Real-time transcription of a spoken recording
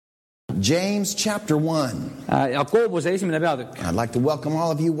James chapter 1. Jakobuse esimene peatükk. I'd like to welcome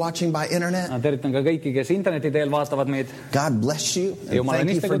all of you watching by internet. Tervitan ka kõiki, kes interneti teel vaatavad meid. God bless you and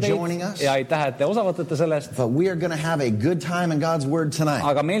thank you for joining us. Ja aitäh, et te osa võtate sellest. But we are going to have a good time in God's Word tonight.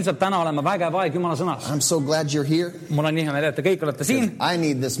 Aga meil saab täna olema vägev aeg Jumala sõnas. I'm so glad you're here. Mul on nii hea meel, et te kõik olete siin. I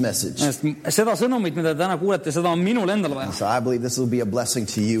need this message. Seda sõnumit, mida te täna kuulete, seda on minul endal vaja. So I believe this will be a blessing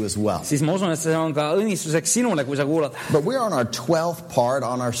to you as well. Siis ma usun, et see on ka õnnistuseks sinule, kui sa kuulad. But we're on our 12th part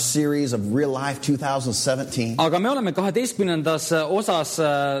on our series of Real Life 2017. Aga me oleme 12. osas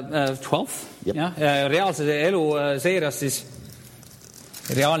 12, jah, reaalse elu seerias siis.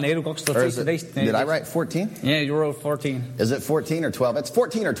 Reaalne elu 2017. Did I write 14? Yeah, you wrote 14. Is it 14 or 12? It's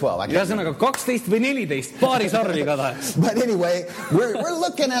 14 or 12. Ühesõnaga 12 või 14, paari sarvi igatahes. But anyway, we're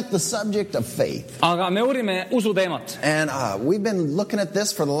looking at the subject of faith. Aga me uurime usu teemat. And we've been looking at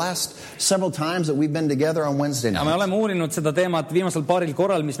this for the last several times that we've been together on Wednesday nights. Ja me oleme uurinud seda teemat viimasel paaril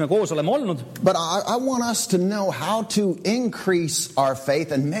korral, mis me koos oleme olnud. But I want us to know how to increase our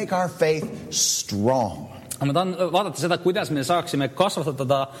faith and make our faith strong. Ma tahan vaadata seda, kuidas me saaksime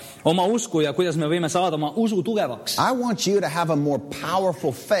kasvatada oma usku ja kuidas me võime saada oma usu tugevaks. I want you to have a more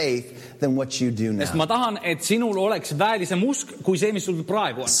powerful faith than what you do now. Sest ma tahan, et sinul oleks väelisem usk kui see, mis sul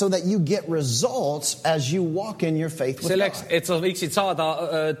praegu on. So that you get results as you walk in your faith with Selleks, God. et sa võiksid saada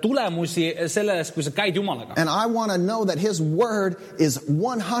tulemusi selles, kui sa käid Jumalaga. And I want to know that His Word is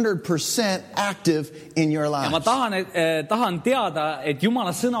 100% active in your lives. Ja ma tahan teada, et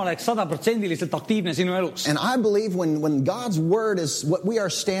Jumala sõna oleks 100% aktiivne sinu elus. And I believe when God's Word is what we are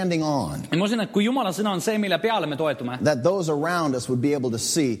standing on, Ja ma usun, et kui Jumala sõna on see, mille peale me toetume, that those around us would be able to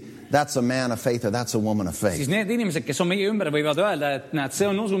see that's a man of faith or that's a woman of faith. siis need inimesed, kes on meie ümber, võivad öelda, et näed, see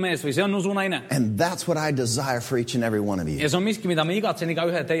on usumees või see on usunaine. And that's what I desire for each and every one of you. Ja see on miski, mida ma igatsen iga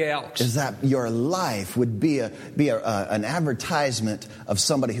ühe teie jaoks. Is that your life would be an advertisement of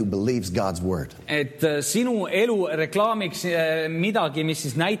somebody who believes God's Word. Et sinu elu reklaamiks midagi, mis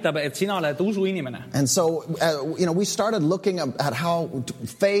siis näitab, et sina oled usuinimene. And so, we started looking at how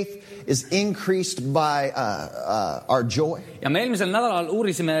faith is increased by our joy. Ja me eelmisel nädalal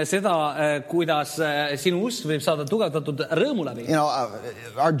uurisime seda, kuidas sinu usk võib saada tugevdatud rõõmu läbi.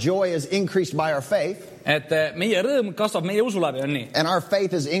 Our joy is increased by our faith. Et meie rõõm kasvab meie usu läbi, on nii. And our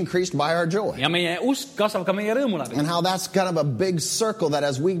faith is increased by our joy. Ja meie usk kasvab ka meie rõõmu läbi. And how that's kind of a big circle that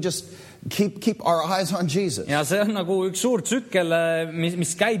as we just keep our eyes on Jesus. Ja see on nagu üks suur tsükkel,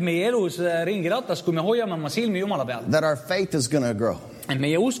 mis käib meie elus ringi ratas, kui me hoiame oma silmi Jumala peal. That our faith is going to grow. Et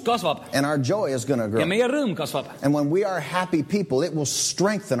meie usk kasvab. And our joy is going to grow. Ja meie rõõm kasvab. And when we are happy people, it will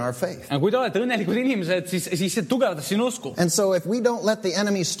strengthen our faith. Ja kui te olete õnnelikud inimesed, siis see tugevdab sinu usku. And so if we don't let the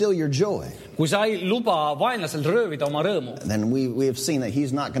enemy steal your joy, kui sa ei luba vaenlasel röövida oma rõõmu, then we have seen that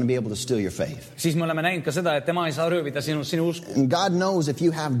he's not going to be able to steal your faith. Siis me oleme näinud ka seda, et tema ei saa röövida sinu usku. And God knows if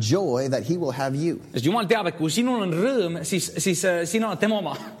you have joy that he will have you. Sest Jumal teab, et kui sinul on rõõm, siis sina oled tema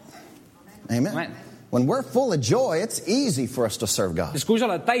oma. Amen. When we're full of joy, it's easy for us to serve God. Sest kui sa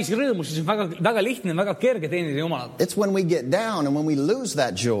oled täis rõõmu, siis on väga lihtne, väga kerge teenida Jumalat. It's when we get down and when we lose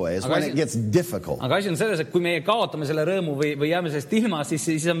that joy is when it gets difficult. Aga asi on selles, et kui meie kaotame selle rõõmu või jääme sellest ilma,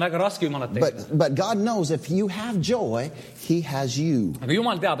 siis on väga raske Jumalat teenida. But God knows if you have joy, he has you. Aga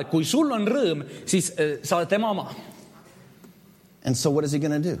Jumal teab, et kui sul on rõõm, siis sa oled tema oma. And so what is he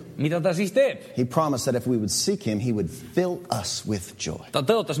going to do? Mida ta siis teeb? He promised that if we would seek him, he would fill us with joy. Ta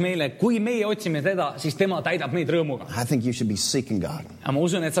tõotas meile, kui meie otsime teda, siis tema täidab meid rõõmuga. I think you should be seeking God. Ja ma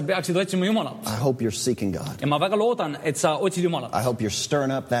usun, et sa peaksid otsima Jumalat. I hope you're seeking God. Ja ma väga loodan, et sa otsid Jumalat. I hope you're stirring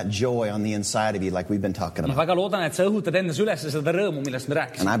up that joy on the inside of you like we've been talking about. Ma väga loodan, et sa õhutad endas üles seda rõõmu, millest me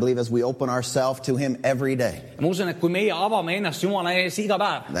rääkisime. And I believe as we open ourselves to him every day, ma usun, et kui meie avame ennast Jumala ees iga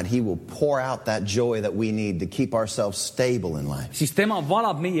päev, that he will pour out that joy that we need to keep ourselves stable in life. Siis tema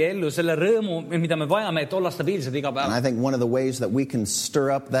valab meie ellu selle rõõmu, mida me vajame, et olla stabiilsed iga päev. And I think one of the ways that we can stir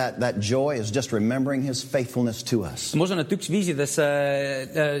up that joy is just remembering his faithfulness to us. Ma usun, et üks viisidest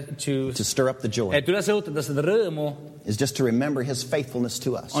to stir up the joy, et üles õhutada seda rõõmu, is just to remember his faithfulness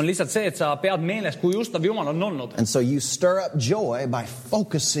to us. On lihtsalt see, et sa pead meeles, kui ustav Jumal on olnud. And so you stir up joy by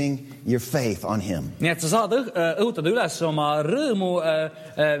focusing your faith on him. Nii et sa saad õhutada üles oma rõõmu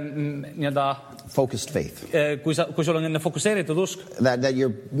nii-öelda focused faith. Kui sul on fokuseeritud usk. That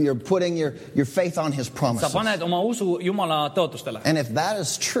you're putting your faith on his promises. Sa paned oma usu Jumala tõotustele. And if that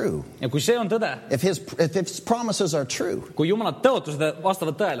is true, ja kui see on tõde, if his promises are true, kui Jumala tõotused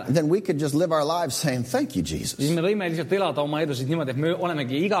vastavad tõele, then we could just live our lives saying thank you Jesus. Siis me võime lihtsalt elada oma elusid niimoodi, et me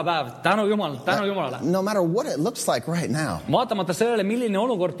olemegi iga päev tänu Jumalale. No matter what it looks like right now. Vaatamata sellele, milline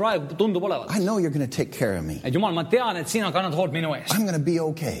olukord praegu tundub olevat. I know you're going to take care of me. Et Jumal, ma tean, et sina kannad hoolt minu ees. I'm going to be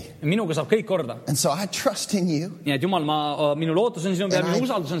okay. Minuga saab kõik korda. And so I trust in you. Nii et Jumal, minu lootus on sinu peal, And minu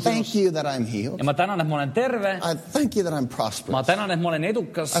usaldus on I thank sinus. you that I'm healed. Ja ma tänan, et ma olen terve. I thank you that I'm Ma prosperous. tänan, et ma olen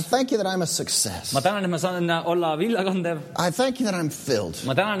edukas. I thank you that I'm a success. Ma tänan, et ma saan olla villakandev. I thank you that I'm filled.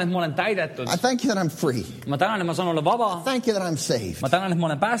 Ma tänan, et ma olen täidetud. I thank you that I'm free. Ma tänan, et ma saan olla vaba. Thank you that I'm saved. Ma tänan, et ma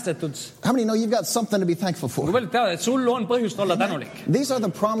olen päästetud. How many know you've got something to be thankful Kui for? paljud teavad, et sul on põhjust olla tänulik. These are the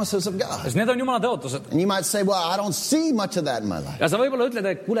promises of God. Sest need on Jumala tõotused. And you might say, well, I don't see much of that in my life. Ja sa võib-olla ütled,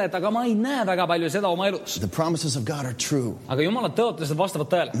 et kuule, et aga ma ei näe väga palju seda oma elus. The promises of God are true. Aga Jumala tõotused vastavad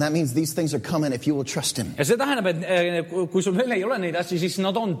tõele. And that means these things are coming if you will trust Him. Ja see tähendab, et kui sul veel ei ole neid asju, siis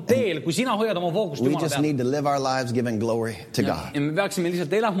nad on teel, kui sina hoiad oma fookust We Jumala just peal. need to live our lives giving glory to God. Ja me peaksime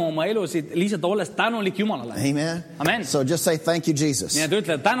lihtsalt elama oma elusid, lihtsalt olles tänulik Jumalale. Amen. Amen. So just say thank you, Jesus. Nii et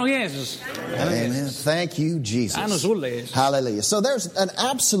ütle, tänu Jeesus. Amen. Thank you, Tänu Jesus. sulle, Jeesus. Hallelujah. So there's an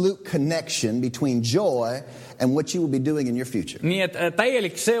absolute connection between joy and what you will be doing in your future. Nii et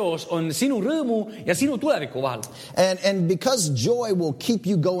täielik seos on sinu rõõmu ja sinu tuleviku vahel. And because joy will keep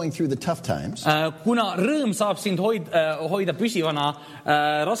you going through the tough times, Kuna rõõm saab sind hoida püsivana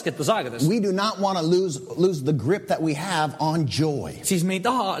rasketes aegades, we do not want to lose the grip that we have on joy. siis me ei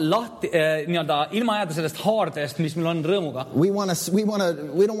taha lahti nii-öelda ilma jääda sellest haardest, mis meil on rõõmuga. We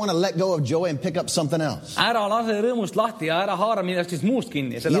don't want to let go of joy and pick up something else. Ära lase rõõmust lahti ja ära haara millestki muust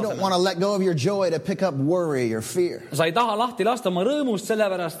kinni. You don't want to let go of your joy to pick up worry or fear. Sa ei taha lahti lasta oma rõõmust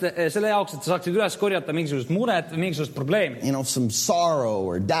selle jaoks, et sa saaksid üles korjata mingisugust muret või mingisugust probleemi. You know, some sorrow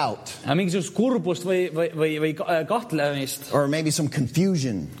or doubt. Mingisugust kurbust või kahtlemist. Or maybe some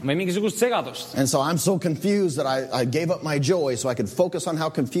confusion. Või mingisugust segadust. And so I'm so confused that I gave up my joy so I could focus on how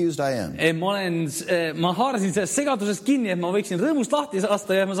confused I am. Ma haarasin sellest segadusest kinni, et ma võiksin rõõmust lahti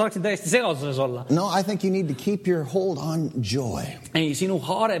lasta ja ma saaksin täiesti segaduses olla. No, I think you need to keep your hold on joy. Ei, sinu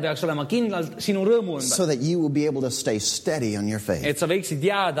haare peaks olema kindlalt sinu rõõmu ümber. So that you will be able to stay steady on your faith. Et sa võiksid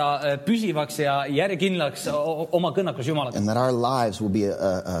jääda püsivaks ja järjekindlaks oma kõnnakus Jumalaga. And that our lives will be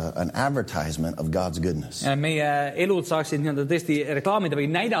an advertisement of God's goodness. Meie elud saaksid nii-öelda tõesti reklaamida või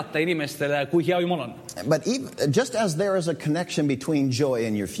näidata inimestele, kui hea Jumal on. But just as there is a connection between joy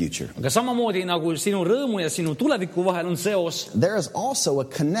and your future, Aga samamoodi nagu sinu rõõmu ja sinu tuleviku vahel on seos, there is also a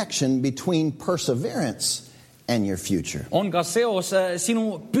connection between perseverance and your future. on ka seos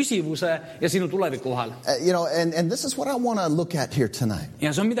sinu püsivuse ja sinu tuleviku vahel. You know, and this is what I want to look at here tonight.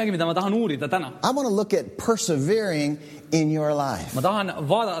 Ja see on midagi, mida ma tahan uurida täna. I want to look at persevering in your life. Ma tahan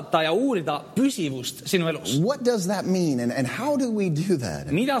vaadata ja uurida püsivust sinu elus. What does that mean and how do we do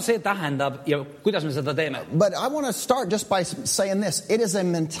that? Mida see tähendab ja kuidas me seda teeme? But I want to start just by saying this. It is a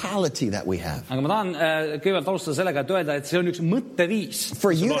mentality that we have. Aga ma tahan kõigepealt alustada sellega, et öelda, et see on üks mõtteviis.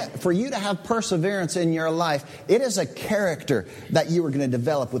 For you to have perseverance in your life, it is a character that you are going to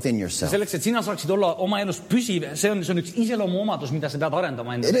develop within yourself. Selleks, et sina saaksid olla oma elus püsiv, see on üks iseloomuomadus, mida sa pead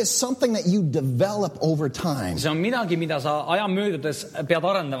arendama enda. It is something that you develop over time. See on midagi, mida sa aja möödudes pead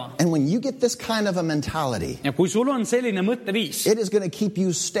arendama. And when you get this kind of a mentality, Ja kui sul on selline mõtteviis, it is going to keep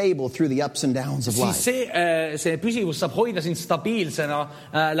you stable through the ups and downs of life. siis see püsivus saab hoida sind stabiilsena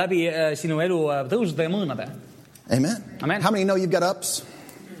läbi sinu elu tõusude ja mõõnade. Amen? Amen. How many know you've got ups?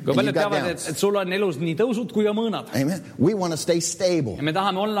 Kui paljud teavad, et sul on elus nii tõusud kui ka mõõnad. Amen. We want to stay stable. Ja me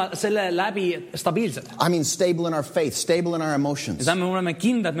tahame olla selle läbi stabiilsed. I mean stable in our faith, stable in our emotions. Ja me oleme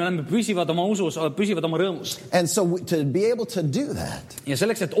kindlad, me oleme püsivad oma usus, püsivad oma rõõmus. And so to be able to do that, Ja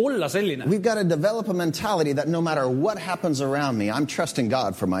selleks, et olla selline, we've got to develop a mentality that no matter what happens around me, I'm trusting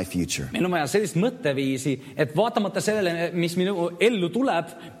God for my future. meil on vaja sellist mõtteviisi, et vaatamata sellele, mis minu ellu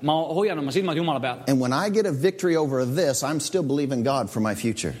tuleb, ma hoian oma silmad Jumala peal. And when I get a victory over this, I'm still believing God for my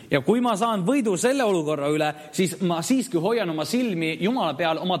future. Ja kui ma saan võidu selle olukorra üle, siis ma siiski hoian oma silmi Jumala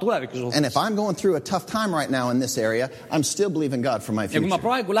peal oma tuleviku suhtes. And if I'm going through a tough time right now in this area, I'm still believing God for my Ja kui ma future.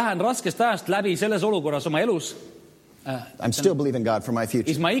 praegu lähen raskest ajast läbi selles olukorras oma elus, I'm still believing God for my future.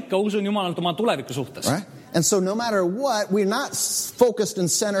 siis ma ikka usun Jumalalt oma tuleviku suhtes. Right? And so no matter what, we're not focused and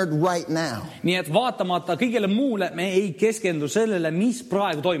centered right now. Nii et vaatamata kõigele muule, me ei keskendu sellele, mis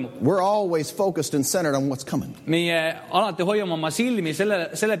praegu toimub. We're always focused and centered on what's coming. Meie alati hoiame oma silmi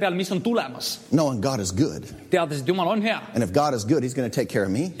selle peal, mis on tulemas. Knowing God is good. Teades, et Jumal on hea. And if God is good, He's going to take care of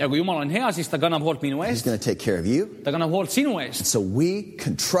me. Ja kui Jumal on hea, siis ta kannab hoolt minu He's eest. going to take care of you. Ta kannab hoolt sinu eest. So we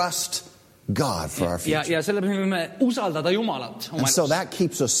can trust God for our future. Ja selle me võime usaldada Jumalat oma And so elus. that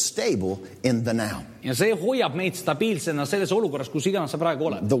keeps us stable in the now. Ja see hoiab meid stabiilsena selles olukorras, kus iganes sa praegu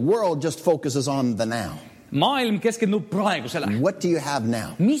oled. The world just focuses on the now. Maailm keskendub praegusele. What do you have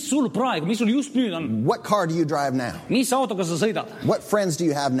now? Mis sul praegu, mis sul just nüüd on? What car do you drive now? Mis autoga sa sõidad? What friends do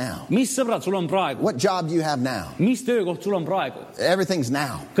you have now? Mis sõbrad sul on praegu? What job do you have now? Mis töökoht sul on praegu? Everything's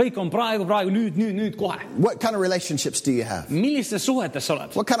now. Kõik on praegu, nüüd, kohe. What kind of relationships do you have? Millistes suhetes sa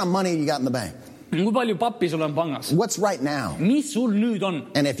oled? What kind of money you got in the bank? Kui palju pappi sul on pangas? What's right now? Mis sul nüüd on?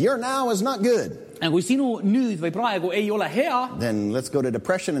 And if your now is not good, Ja kui sinu nüüd või praegu ei ole hea, then let's go to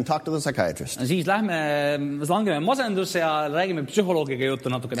depression and talk to the psychiatrist. siis langeme masendusse ja räägime psühholoogiga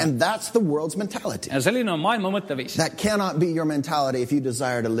juttu natukene. And that's the world's mentality. Ja selline on maailma mõtteviis. That cannot be your mentality if you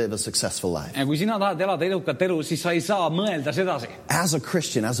desire to live a successful life. Ja kui sina tahad elada edukat elu, siis sa ei saa mõelda sedasi. As a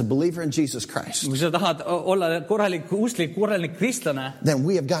Christian, as a believer in Jesus Christ, Kui sa tahad olla korralik kristlane, then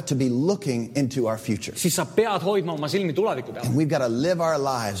we have got to be looking into our future. siis sa pead hoidma oma silmi tuleviku peal. And we've got to live our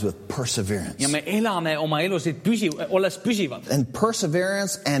lives with perseverance. Ja me elame oma elusid olles püsivad. And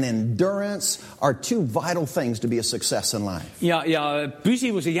perseverance and endurance are two vital things to be a success in life. Ja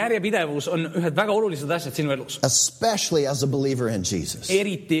püsivus ja järjepidevus on ühed väga olulised asjad sinu elus. Especially as a believer in Jesus.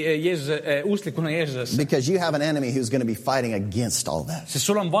 Eriti usklikuna Jeesuses. Because you have an enemy who's going to be fighting against all that. Sest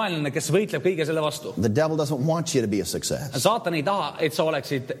sul on vaenlane, kes võitleb kõige selle vastu. The devil doesn't want you to be a success. Saatan ei taha, et sa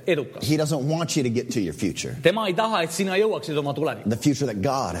oleksid edukas. He doesn't want you to get to your future. Tema ei taha, et sina jõuaksid oma tulevikku. The future that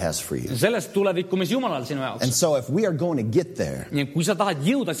God has for you. Sellest tulevikku, mis Jumalal sinu jaoks. And so if we are going to get there, Kui sa tahad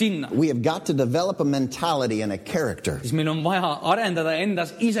jõuda sinna, we have got to develop a mentality and a character siis meil on vaja arendada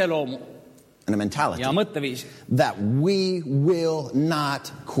endas iseloomu and a mentality ja mõtteviisi, that we will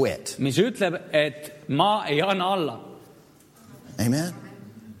not quit. mis ütleb, et ma ei anna alla. Amen.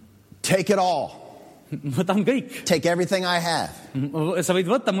 Take it all. Võtan kõik. Take everything I have. Sa võid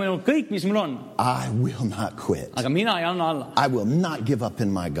võtta minu kõik, mis mul on. I will not quit. Aga mina ei anna alla. I will not give up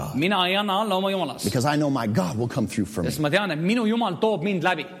in my God. Mina ei anna alla oma Jumalas. Because I know my God will come through for me. Sest ma tean, et minu Jumal toob mind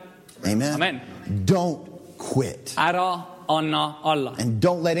läbi. Amen. Amen. Don't quit. Ära anna alla. And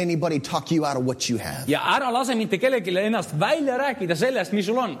don't let anybody talk you out of what you have. Ja ära lase mitte kellelegi ennast välja rääkida sellest, mis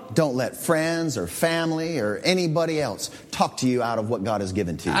sul on. Don't let friends or family or anybody else talk to you out of what God has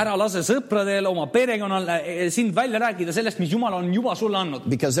given to you. Ära lase sõpradel, oma perekonnal sind välja rääkida sellest, mis Jumal on juba sulle andnud.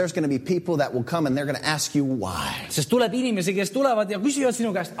 Because there's going to be people that will come and they're going to ask you why. Sest tuleb inimesi, kes tulevad ja küsivad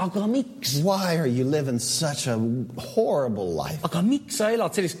sinu käest, aga miks? Why are you living such a horrible life? Aga miks sa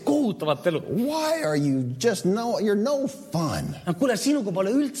elad sellist kohutavat elu? Why are you just you're no fun? Kuule, sinuga pole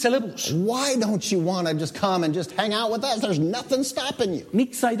üldse lõbus. Why don't you want to just come and just hang out with us? There's nothing stopping you.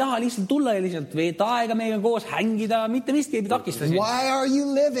 Miks sa ei taha lihtsalt tulla ja lihtsalt veeta aega meiega koos, hängida, mitte miski ei takista sind? Why are you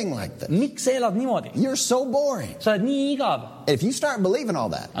living like this? Miks sa elad niimoodi? You're so boring. Sa oled nii igav. If you start believing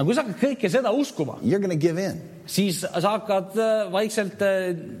all that, Aga kui sa hakkad kõike seda uskuma, you're going to give in. siis sa hakkad vaikselt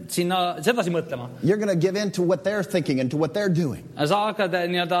sinna sedasi mõtlema. You're going to give in to what they're thinking and to what they're doing. Sa hakkad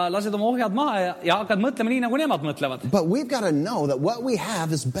lased oma ohjad maha ja hakkad mõtlema nii, nagu nemad mõtlevad. But we've got to know that what we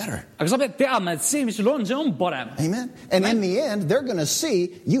have is better. Aga sa pead teadma, et see, mis sul on, see on parem. Amen. And in the end, they're going to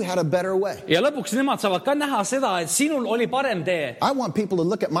see you had a better way. Ja lõpuks nemad saavad ka näha seda, et sinul oli parem tee. I want people to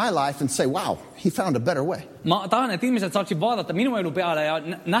look at my life and say, wow, he found a better way. Ma tahan, et inimesed saaksid vaadata minu elu peale ja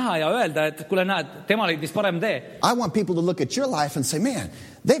näha ja öelda, et kuule, näed, tema leidis parem tee. I want people to look at your life and say, man,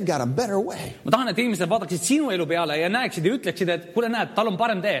 they've got a better way. Ma tahan, et inimesed vaataksid sinu elu peale ja näeksid ja ütleksid, et kuule, näed, tal on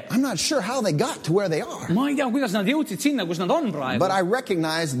parem tee. I'm not sure how they got to where they are. Ma ei tea, kuidas nad jõudsid sinna, kus nad on praegu. But I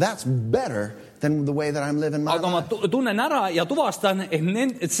recognize that's better than the way that I'm living my Aga ma life. tunnen ära ja tuvastan,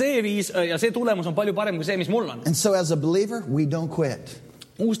 et see viis ja see tulemus on palju parem kui see, mis mul on. And so as a believer, we don't quit.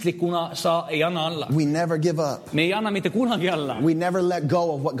 Usklikuna sa ei anna alla. We never give up. Me ei anna mitte kunagi alla. We never let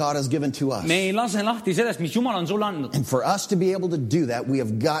go of what God has given to us. Me ei lase lahti sellest, mis Jumal on sulle andnud. And for us to be able to do that, we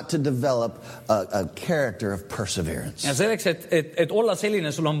have got to develop a character of perseverance. Ja selleks, et olla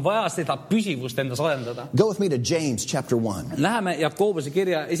selline, sul on vaja seda püsivust endas arendada. Go with me to James chapter 1. Läheme Jakobuse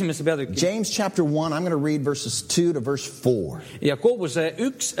kirja esimesse peatükki. James chapter 1, I'm going to read verses 2 to verse 4. Jakobuse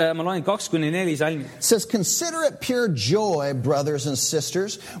 1, ma loen 2-4 salmi. It says, consider it pure joy, brothers and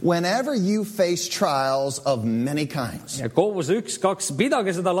sisters, whenever you face trials of many kinds. Jakobuse 1-2,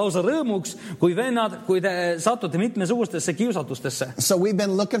 pidage seda lausa rõõmuks, kui vennad, kui te satute mitmesugustesse kiusatustesse. So we've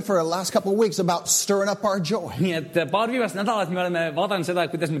been looking for the last couple of weeks about stirring up our joy. Nii et paar viimast nädalat me oleme vaadanud seda,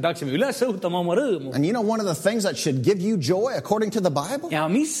 kuidas me peaksime üles õhutama oma rõõmu. And you know one of the things that should give you joy according to the Bible? Ja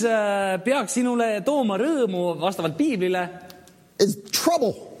mis peaks sinule tooma rõõmu vastavalt Piiblile? Is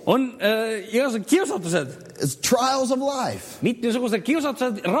trouble. On igasugused kiusatused. It's trials of life. Mitmesugused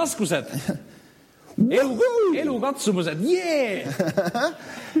kiusatused, raskused. elu katsumused. Yeah!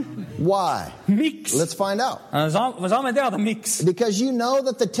 Why? Miks? Let's find out. Me saame teada, miks. Because you know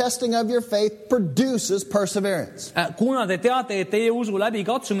that the testing of your faith produces perseverance. Kuna te teate, et teie usu läbi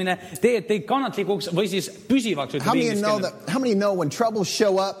katsumine teeb teid kannatlikuks või siis püsivaks. How many know when troubles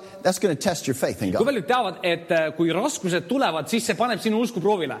show up, that's going to test your faith in Kui God? paljud teavad, et kui raskused tulevad, siis see paneb sinu usku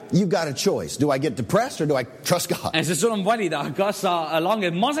proovile. You've got a choice. Do I get depressed or do I trust God? Sest sul on valida, kas sa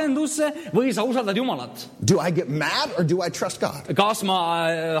langed masendusse või sa usaldad Jumalat. Do I get mad or do I trust God? Kas ma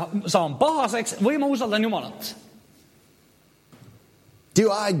saan pahaseks või ma usaldan Jumalat.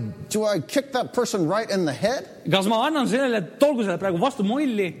 Do I kick that person right in the head? Kas ma annan sellele tolgusele praegu vastu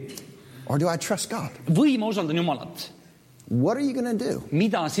molli Or do I trust God? või ma usaldan Jumalat? What are you going to do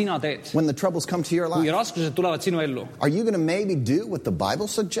Mida sina teed, when the troubles come to your kui life? raskused tulevad sinu ellu? Are you going to maybe do what the Bible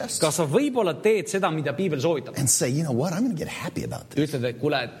suggests? Kas sa võib-olla teed seda, mida Piibel soovitab? And say, you know what, I'm going to get happy about this. Ütled, et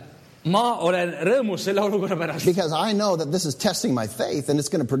kuule, ma olen rõõmus selle olukorra pärast. Because I know that this is testing my faith and it's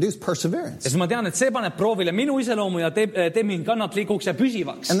going to produce perseverance. Sest ma tean, et see paneb proovile minu iseloomu ja teeb mind kannatlikuks ja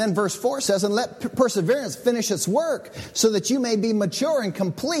püsivaks. And then verse 4 says, and let perseverance finish its work so that you may be mature and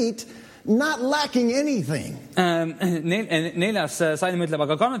complete, not lacking anything. Neljas salm ütleb,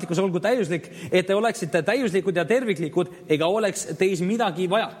 aga kannatlikkus olgu täiuslik, et te oleksite täiuslikud ja terviklikud ega oleks teis midagi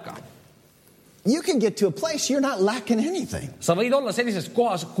vajaka. You can get to a place you're not lacking anything. Sa võid olla sellises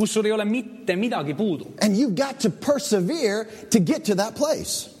kohas, kus sul ei ole mitte midagi puudu. And you've got to persevere to get to that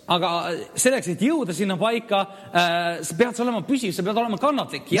place. Aga selleks, et jõuda sinna paika, sa pead olema püsiv, sa pead olema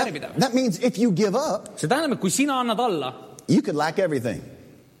kannatlik, järjepidev. That means if you give up, See tähendab, et kui sina annad alla, you could lack everything.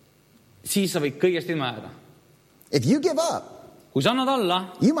 siis sa võid kõigest ilma jääda. If you give up, Kui sa annad alla,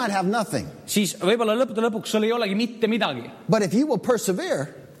 you might have nothing. siis võib-olla lõppude lõpuks sul ei olegi mitte midagi. But if you will persevere,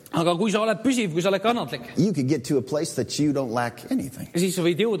 Aga kui sa oled püsiv, kui sa oled kannatlik, you could get to a place that you don't lack anything. siis sa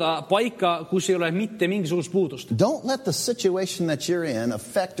võid jõuda paika, kus ei ole mitte mingisugust puudust. Don't let the situation that you're in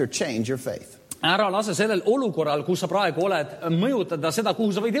affect or change your faith. Ära lase sellel olukorral, kus sa praegu oled, mõjutada seda,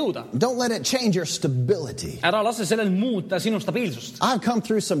 kuhu sa võid jõuda. Don't let it change your stability. Ära lase sellel muuta sinu stabiilsust. I've come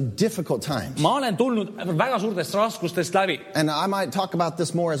through some difficult times. Ma olen tulnud väga suurtest raskustest läbi. And I might talk about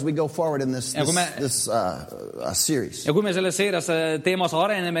this more as we go forward in this Ja kui me- series. Ja kui me selles seeras teemas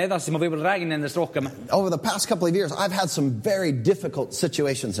areneme edasi, siis ma võib-olla räägin nendest rohkem. Over the past couple of years, I've had some very difficult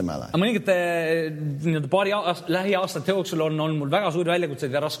situations in my life. Mõningate paari lähiaastate jooksul on mul väga suuri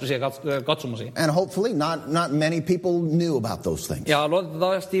väljakutseid ja raskusi ja katsumusi. And hopefully not many people knew about those things. Ja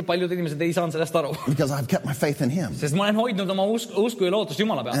loodetavasti paljud inimesed ei saanud sellest aru. Because I've kept my faith in Him. Sest ma olen hoidnud oma usku ja lootust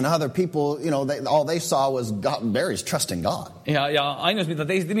Jumala peale. And other people, you know, all they saw was Barry's trusting God. Ja ainus, mida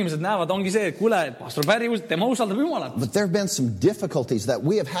teised inimesed näevad, ongi see, et kuule, pastor Barry, tema usaldab Jumalat. But there have been some difficulties that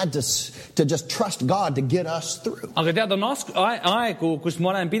we have had to just trust God to get us through. Aga tead, on aegu, kus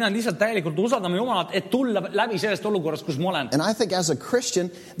ma olen pidanud lihtsalt täielikult usaldama Jumalat, et tulla läbi sellest olukorrast, kus ma olen. And I think as a Christian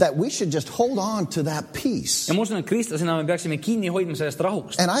that we should just hold on to that peace. Ja ma usun, et kristlasena me peaksime kinni hoidma sellest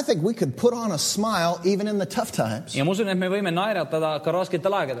rahukust. And I think we could put on a smile even in the tough times. Ja ma usun, et me võime naeratada ka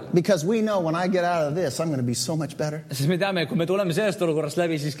rasketel aegadel. Because we know when I get out of this, I'm going to be so much better. Sest me teame, kui me tuleme sellest olukorrast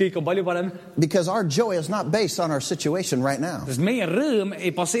läbi, siis kõik on palju parem. Because our joy is not based on our situation right now. Sest meie rõõm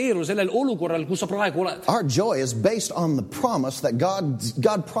ei baseeru sellel olukorral, kus sa praegu oled. Our joy is based on the promise that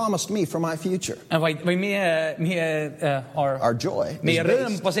God promised me for my future. Või Our joy is meie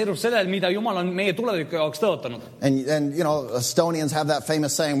rõõm based. baseerub sellel, mida Jumal on meie tuleviku jaoks tõotanud. And you know, Estonians have that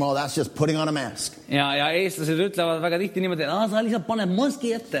famous saying, well, that's just putting on a mask. Ja eestlased ütlevad väga tihti niimoodi, et sa lihtsalt paned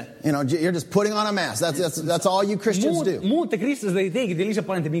maski ette. You know, you're just putting on a mask. That's all you Christians do. Muud te kristlased ei teegi, te lihtsalt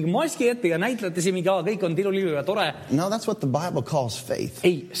panete mingi maski ette ja näitlete siin mingi, kõik on tilulilu ja tore. No, that's what the Bible calls faith.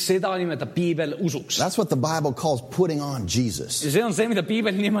 Ei, seda nimetab Piibel usuks. That's what the Bible calls putting on Jesus. Ja see on see, mida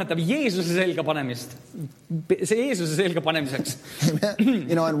Piibel nimetab Jeesuse selga panemist. See Jeesuse selga panemiseks. Amen.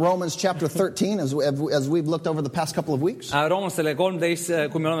 You know, in Romans chapter 13, as we've looked over the past couple of weeks, Roomastele 13,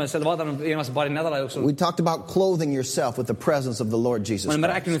 kui me oleme seal vaadanud viimase paari nädala jooksul, we talked about clothing yourself with the presence of the Lord Jesus me oleme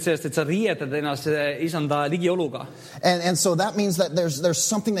Christ. rääkinud sellest, et sa riietad ennast isanda ligioluga. And so that means that there's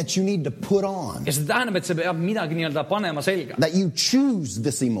something that you need to put on. Ja see tähendab, et sa peab midagi nii-öelda panema selga. That you choose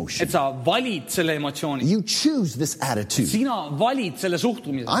this emotion. Et sa valid selle emotsiooni. You choose this attitude. Sina valid selle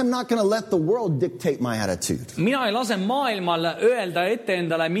suhtumise. I'm not going to let the world dictate my attitude. Mina ei lase maailmal öelda ette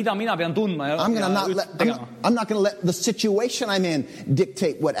endale, mida mina pean tundma ja I'm not going to let the situation I'm in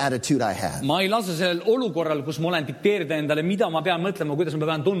dictate what attitude I have. Ma ei lase sellel olukorral, kus ma olen, dikteerida endale, mida ma pean mõtlema, kuidas ma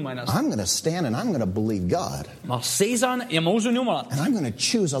pean tundma ennast. I'm going to stand and I'm going to believe God. Ma seisan ja ma usun Jumalat. And I'm going to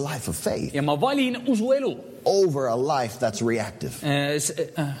choose a life of faith. Ja ma valin usuelu. over a life that's reactive.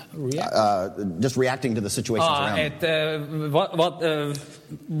 Just reacting to the situations around me.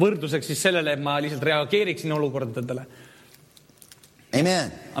 Võrdluseks siis sellele, et ma lihtsalt reageeriksin olukordadele.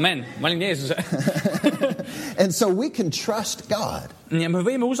 Amen. Amen. Ma olin Jeesuse. And so we can trust God. Ja me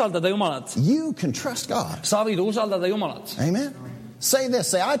võime usaldada Jumalat. You can trust God. Sa võid usaldada Jumalat. Amen. Say this.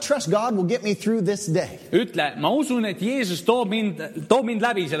 Say, I trust God will get me through this day. Ütle, ma usun, et Jeesus toob mind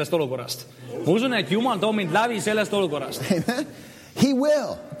läbi sellest olukorrast. Ma usun, et Jumal toob mind läbi sellest olukorrast. Amen. He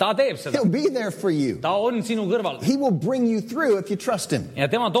will. Ta teeb seda. He'll be there for you. Ta on sinu kõrval. He will bring you through if you trust him. Ja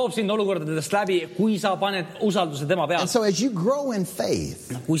tema toob sind olukordadest läbi, kui sa paned usalduse tema peale. And so as you grow in faith,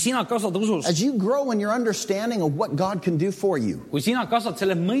 kui sina kasvad usus, as you grow in your understanding of what God can do for you, kui sina kasvad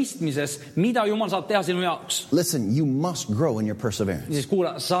selle mõistmises, mida Jumal saab teha sinu jaoks, listen, you must grow in your perseverance. Siis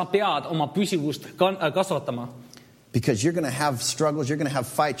kuula, sa pead oma püsivust kasvatama. Because you're going to have struggles, you're going to have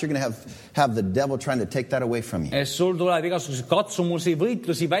fights, you're going to have the devil trying to take that away from you. Sul tuleb igasuguseid katsumusi,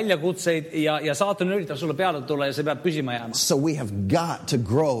 võitlusi, väljakutseid ja saatan üritab sulle peale tulla ja see peab püsima jääma. So we have got to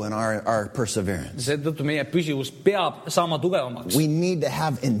grow in our perseverance. Seetõttu meie püsivus peab saama tugevamaks. We need to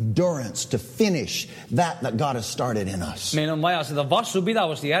have endurance to finish that God has started in us. Meil on vaja seda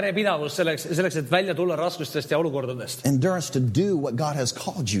vastupidavust ja järjepidavust selleks, et välja tulla raskustest ja olukordadest. Endurance to do what God has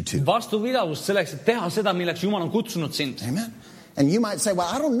called you to. Vastupidavust selleks, et teha seda, milleks Jumal on kutsunud sind. Amen. And you might say, well,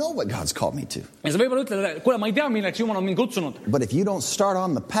 I don't know what God's called me to. Ja sa võib-olla ütled, kuule, ma ei tea, milleks Jumal on mind kutsunud. But if you don't start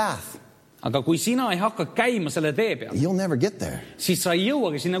on the path, aga kui sina ei hakka käima selle tee peal, you'll never get there. Siis sa ei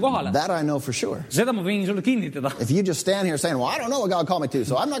jõuagi sinna kohale. That I know for sure. Seda ma võin sulle kinnitada. If you just stand here saying, well, I don't know what God called me to,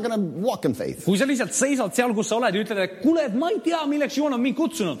 so I'm not going to walk in faith. Kui sa lihtsalt seisad seal, kus sa oled ja ütled, et kuule, et ma ei tea, milleks Jumal on mind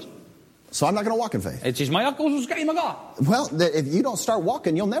kutsunud. So I'm not going to walk in faith. Et siis ma ei hakka usus käima ka. Well, if you don't start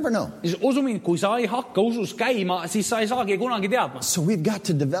walking, you'll never know. Siis usu mind, kui sa ei hakka usus käima, siis sa ei saagi kunagi teadma. So we've got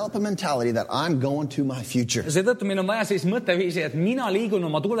to develop a mentality that I'm going to my future. Seetõttu meil on vaja siis mõtteviisi, et mina liigun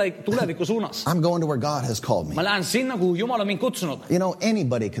oma tuleviku suunas. I'm going to where God has called me. Ma lähen sinna, kuhu Jumal on mind kutsunud. You know,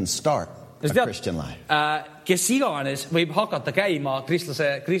 anybody can start a Christian life. Kes iganes võib hakata käima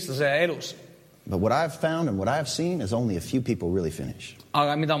kristlase elus. But what I've found and what I've seen is only a few people really finish.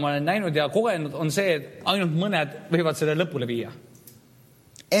 Aga mida ma olen näinud ja kogenud on see, et ainult mõned võivad selle lõpule viia.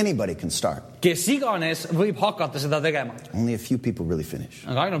 Anybody can start. Kes iganes võib hakata seda tegema. Only a few people really finish.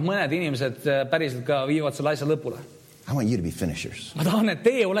 Aga ainult mõned inimesed päriselt ka viivad selle asja lõpule. I want you to be finishers. Ma tahan, et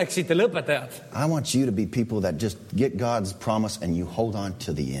teie oleksite lõpetajad. I want you to be people that just get God's promise and you hold on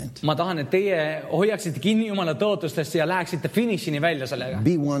to the end. Ma tahan, et teie hoiaksite kinni Jumala tõotustest ja läheksite finišini välja sellega.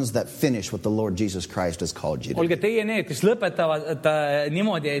 Be ones that finish what the Lord Jesus Christ has called you to. Olge teie need, kes lõpetavad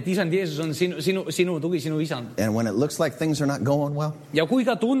niimoodi, et Isand Jeesus on sinu tugi, sinu Isand. And when it looks like things are not going well. Ja kui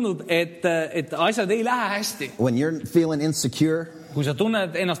ka tundub, et asjad ei lähe hästi. When you're feeling insecure. Kui sa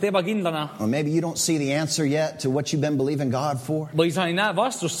tunned ennast ebakindlana. Or maybe you don't see the answer yet to what you've been believing God for. Või sa ei näe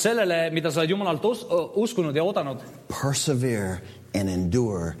vastust sellele, mida sa oled Jumalalt uskunud ja oodanud. Persevere and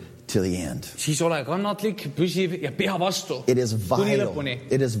endure to the end. Siis ole kannatlik, püsiv ja pea vastu. It is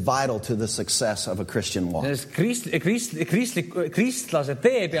vital to the success of a Christian walk. Kristlase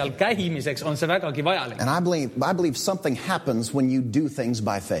tee peal käimiseks on see vägagi vajalik. And I believe something happens when you do things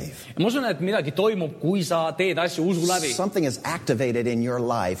by faith. Ma usun, et midagi toimub, kui sa teed asju usu läbi. Something is activated in your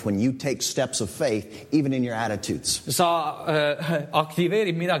life when you take steps of faith, even in your attitudes. Sa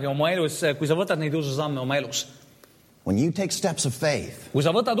aktiveerid midagi oma elus, kui sa võtad neid ususamme oma elus. When you take steps of faith, kui sa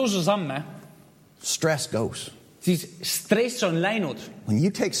võtad ususamme, stress goes. Siis stress on läinud. When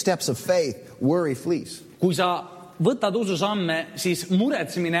you take steps of faith, worry flees. Kui sa võtad ususamme, siis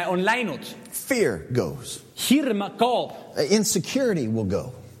muretsemine on läinud. Fear goes. Hirm kaob. Insecurity will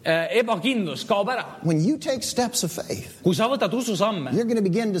go. Ebakindlus kaob ära. When you take steps of faith, kui sa võtad ususamme, you're going to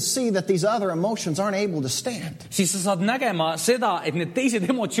begin to see that these other emotions aren't able to stand. Siis sa saad nägema seda, et need teised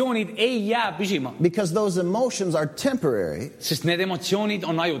emotsioonid ei jää püsima. Because those emotions are temporary. Sest need emotsioonid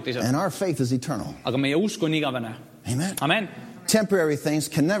on ajutised. And our faith is eternal. Aga meie usk on igavene. Amen. Amen. Temporary things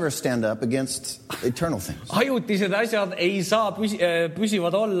can never stand up against eternal things. Ajutised asjad ei saa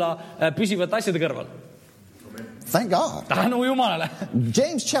püsivad olla püsivate asjade kõrval. Thank God. Tänu Jumalale.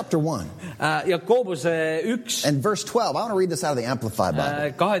 James chapter 1. Jakobuse 1. And verse 12. I want to read this out of the Amplified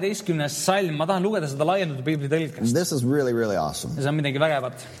Bible. 12. salm. Ma tahan lugeda seda laiendatud piibli tõlkest. This is really, really awesome. See on midagi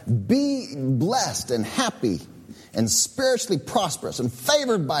vägevat. Be blessed and happy and spiritually prosperous and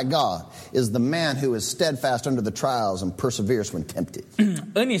favored by God is the man who is steadfast under the trials and perseveres when tempted.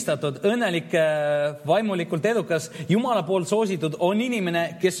 Õnnistatud, õnnelik, vaimulikult edukas, Jumala poolt soositud on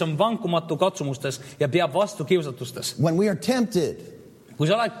inimene, kes on vankumatu katsumustes ja peab vastu kiusatustes. When we are tempted, kui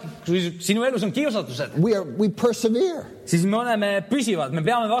sinu elus on kiusatused, we persevere. siis me oleme püsivad, me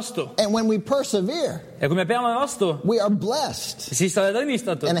peame vastu. And when we persevere, Ja kui me peame vastu, we are blessed siis sa oled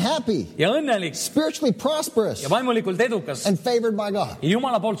õnnistatud and happy, ja õnnelik spiritually prosperous, ja vaimulikult edukas and favored by God. ja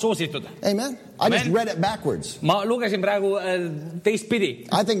Jumala poolt soositud. Amen. I just Amen. read it backwards. Ma lugesin praegu teistpidi.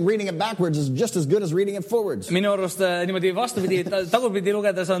 I think reading it backwards is just as good as reading it forwards. Minu arust niimoodi vastupidi, tagurpidi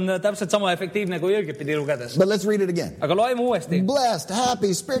lugedes on täpselt sama efektiivne kui õigepidi lugedes. But let's read it again. Aga loeme uuesti. Blessed,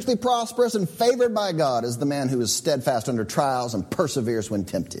 happy, spiritually prosperous, and favored by God is the man who is steadfast under trials and perseveres when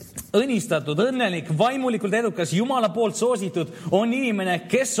tempted. Õnnistatud, õnnelik, vaimulikult edukas, Jumala poolt soositud on inimene,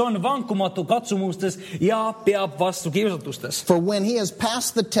 kes on vankumatu katsumustes ja peab vastu kiusatustes. For when he has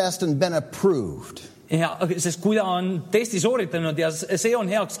passed the test and been approved. Ja, sest kui ta on testi sooritanud ja see on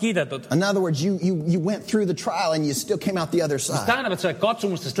heaks kiidetud. In other words, you went through the trial and you still came out the other side. Tähendab, et sa oled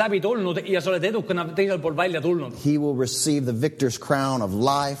katsumustest läbi tulnud ja sa oled edukana teisel pool välja tulnud. He will receive the victor's crown of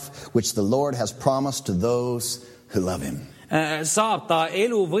life, which the Lord has promised to those who love him. Saab ta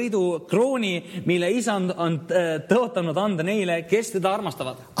elu võidu krooni, mille isand on tõotanud anda neile, kes teda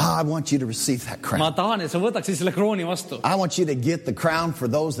armastavad. I want you to receive that crown. Ma tahan, et sa võtaksid selle krooni vastu. I want you to get the crown for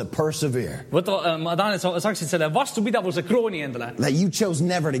those that persevere. Ma tahan, et sa saaksid selle vastupidavuse krooni endale. That you chose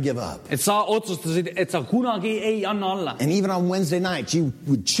never to give up. Et sa otsustasid, et sa kunagi ei anna alla. And even on Wednesday nights, you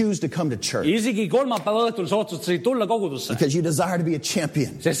would choose to come to church. Isegi kolmapäeva õhtul sa otsustasid tulla kogudusse. Because you desire to be a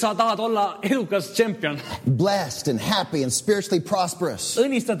champion. Sest sa tahad olla edukas tšempion. Blessed and happy and spiritually prosperous.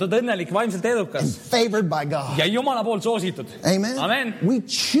 Õnnistatud, õnnelik, vaimselt edukas. And favored by God. Ja Jumala poolt soositud. Amen. Amen. We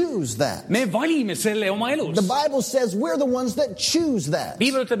choose that. Me valime selle oma elus. The Bible says we're the ones that choose that.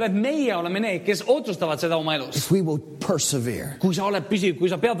 Piibel ütleb, et meie oleme need, kes otsustavad seda oma elus. If we will persevere. Kui sa oled püsiv,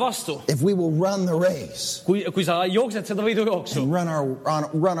 kui sa pead vastu. If we will run the race. Kui sa jooksed seda võidujooksu.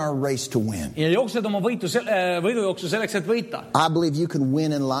 And run our race to win. Ja jooksed oma võidujooksu selleks, et võita. I believe you can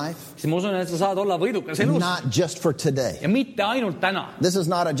win in life. Siis ma usun, et sa saad olla võidukas elus. Not just for today. Ja mitte ainult täna. This is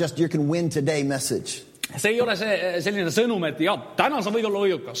not a just you can win today message. See ei ole selline sõnum, et täna sa võid olla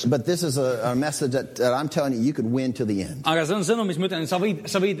võidukas. But this is a message that I'm telling you can win to the end. Aga see on sõnum, mis ma ütlen, et sa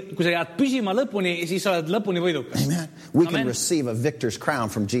võid, kui sa jääd püsima lõpuni, siis sa oled lõpuni võidukas. Amen. We can receive a victor's crown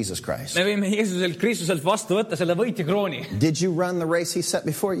from Jesus Christ. Me võime Jeesuselt Kristuselt vastu võtta selle võitja krooni. Did you run the race he set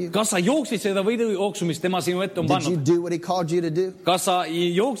before you? Kas sa jooksid seda võidujooksu, mis tema sinu ette on pannud? Did you do what he called you to do? Kas sa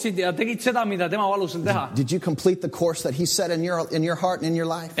jooksid ja tegid seda, mida tema valusel teha? Did you complete the course that he set in your heart and in your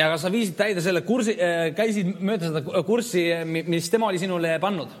life? Ja kas sa viisid täide selle kursi, käisid mööda seda kurssi, mis tema oli sinule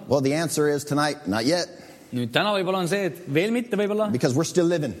pannud? Well, the answer is tonight, not yet. Nüüd täna võib-olla on see, et veel mitte võib-olla. Because we're still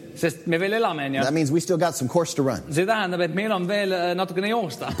living. Sest me veel elame, ja. That means we still got some course to run. See tähendab, et meil on veel natukene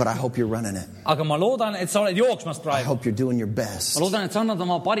jooksta. But I hope you're running it. Aga ma loodan, et sa oled jooksmast praegu. I hope you're doing your best. Ma loodan, et sa annad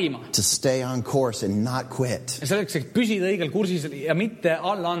oma parima. To stay on course and not quit. Ja selleks, et püsida õigel kursis ja mitte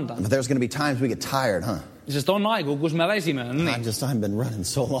alla anda. But there's going to be times we get tired, huh? Sest on aegu, kus me väsime. I've been running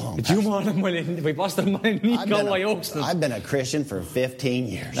so long. Et jumal, ma olin nii kaua jooksnud. I've been a Christian for 15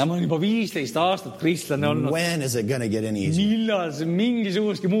 years. Ma olen juba 15 aastat kristlane olnud. When is it going to get any easier? Millal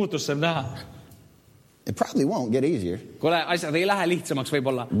mingisugustki muutust saab näha? It probably won't get easier. Kuule, asjad ei lähe lihtsamaks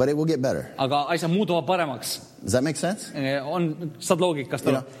võib-olla. But it will get better. Aga asjad muutuvad paremaks. Does that make sense? Saad loogikast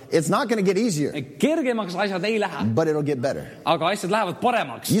aru? It's not going to get easier. Kergemaks asjad ei lähe. But it'll get better. Aga asjad lähevad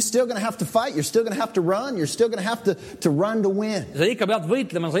paremaks. You're still going to have to fight. You're still going to have to run. You're still going to have to run to win. Sa ikka pead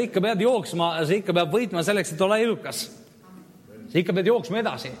võitlema, sa ikka pead jooksma, sa ikka pead võitma selleks, et olla edukas. Sa ikka pead jooksma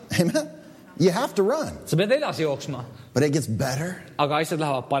edasi. Amen. You have to run. Sa pead edasi jooksma. But it gets better. Aga asjad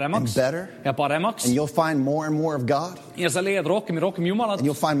lähevad paremaks. And better. Ja paremaks. And you'll find more and more of God. Ja sa leiad rohkem ja rohkem Jumalat. And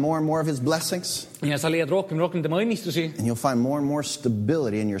you'll find more and more of his blessings. Ja sa leiad rohkem ja rohkem tema õnnistusi. And you'll find more and more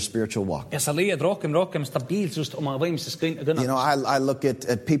stability in your spiritual walk. Ja sa leiad rohkem ja rohkem stabiilsust oma võimses kõnnas. You know, I look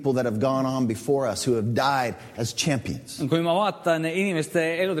at people that have gone on before us who have died as champions. Kui ma vaatan inimeste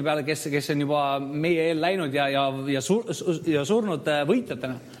elude peale, kes on juba meie eel läinud ja surnud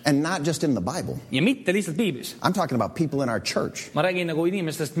võitjatena. And not just in the Bible. Ja mitte lihtsalt Piiblis. I'm talking about people in our church. Ma räägin nagu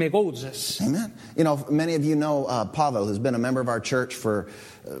inimestest meie koguduses. Amen. You know, many of you know Pavel, who's been a member of our church for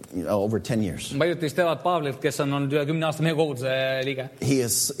over 10 years. Paljud teist teavad Pavlit, kes on olnud üle 10 aasta meie koguduse liige.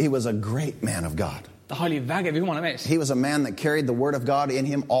 He was a great man of God. Ta oli vägev Jumala mees. He was a man that carried the word of God in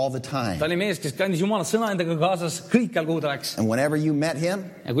him all the time. Ta oli mees, kes kandis Jumala sõna endaga kaasas kõikjal, kuhu ta läks. And whenever you met him,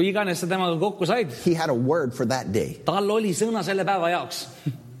 ja kui iganes sa temaga kokku said, he had a word for that day. Tal oli sõna selle päeva jaoks.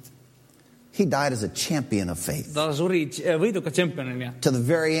 He died as a champion of faith. Ta suri võiduka tšempionina. To the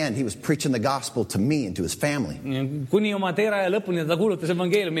very end, he was preaching the gospel to me and to his family. Kuni oma teeraja lõpuni ta kuulutas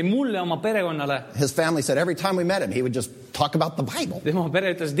evangeeliumi mulle oma perekonnale. His family said every time we met him, he would just talk about the Bible. Tema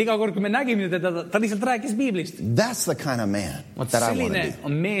pere ütles, et iga kord, kui me nägime teda, ta lihtsalt rääkis Biiblist. That's the kind of man that I want to be.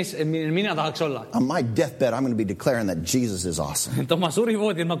 On mees, mina tahaks olla. On my deathbed, I'm going to be declaring that Jesus is awesome. And oma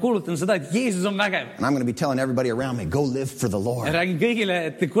surivoodil ma kuulutan seda, et Jeesus on vägev. I'm going to be telling everybody around me, go live for the Lord. Ja räägin kõigile,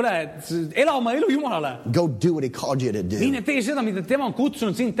 et kuule, ela oma elu Jumalale. Go do what he called you to do. Nii tee seda, mida tema on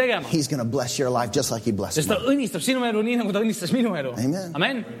kutsunud sind tegema. He's going to bless your life just like he blessed mine. Sest ta õnnistab sinu elu nii, nagu ta õnnistas minu elu. Amen.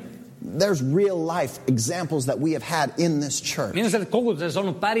 Amen. There's real life examples that we have had in this church. Meil on selles koguduses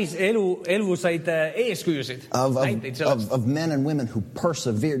olnud päris elusaid eeskujusid. Of men and women who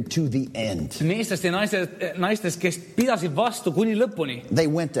persevered to the end. Meestest ja naistest, kes pidasid vastu kuni lõpuni. They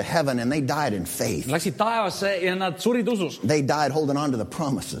went to heaven and they died in faith. Läksid taevasse ja nad surid usus. They died holding on to the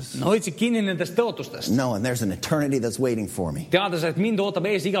promises. Nad hoidsid kinni nendest tõotustest. Knowing there's an eternity that's waiting for me. Teades, et mind ootab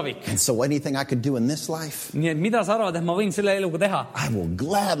ees igavik. And so anything I could do in this life, nii et mida sa arvad, et ma võin selle eluga teha? I will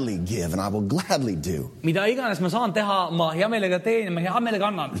gladly give and I will gladly do. Mida iganes ma saan teha, ma hea meelega teen ja ma hea meelega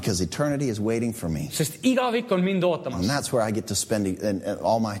annan. Because eternity is waiting for me. Sest igavik on mind ootamas. And that's where I get to spend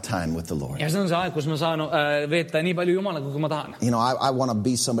all my time with the Lord. Ja see on see aeg, kus ma saan veeta nii palju Jumalaga, kui ma tahan. You know, I want to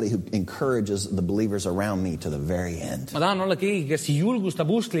be somebody who encourages the believers around me to the very end. Ma tahan olla keegi, kes julgustab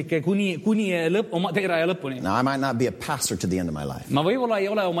usklikke kuni oma teeraja lõpuni. Now, I might not be a pastor to the end of my life. Ma võib-olla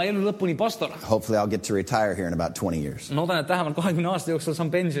ei ole oma elu lõpuni pastor. Hopefully I'll get to retire here in about 20 years. Loodan, et vähemalt 20 aasta jooksul saan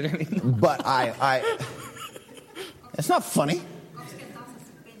pensioni minna. But it's not funny.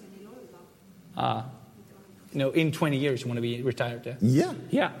 No, in 20 years you want to be retired, yeah? Yeah.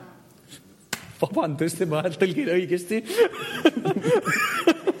 Yeah. Vabandust, ma tõlgin õigesti.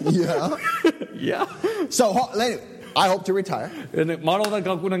 Yeah. Yeah. So I hope to retire. Ma loodan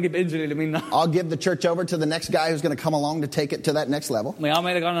ka kunagi pensionile minna. I'll give the church over to the next guy who's going to come along to take it to that next level. Ma hea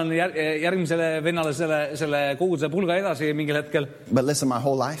meelega annan järgmisele vennale selle koguduse pulga edasi mingil hetkel. But listen, my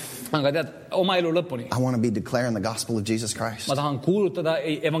whole life, aga tead, oma elu lõpuni. I want to be declaring the gospel of Jesus Christ. Ma tahan kuulutada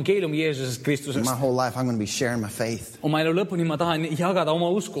evangeeliumi Jeesusest Kristusest. My whole life I'm going to be sharing my faith. Oma elu lõpuni ma tahan jagada oma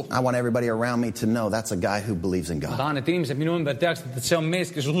usku. I want everybody around me to know that's a guy who believes in God. Ma tahan, et inimesed minu ümber teaksid, et see on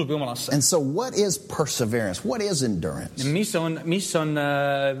mees, kes usub Jumalasse. And so what is perseverance? What is endurance? Mis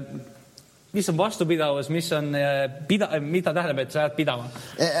on vastupidavus, mida tähendab, et sa jääd pidama?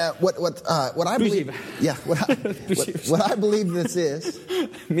 What I believe, what I believe this is,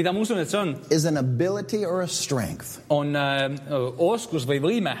 mida ma usun, et see on, is an ability or a strength, on oskus või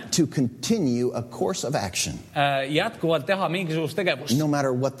võime, to continue a course of action, jätkuvalt teha mingisugust tegevust, no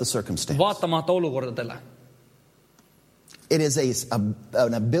matter what the circumstance. Vaatamata olukordadele. It is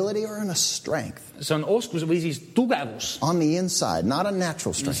an ability or a strength. See on oskus või siis tugevus. On the inside, not a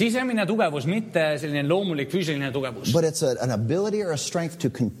natural strength. Sisemine tugevus, mitte selline loomulik füüsiline tugevus. But it's an ability or a strength to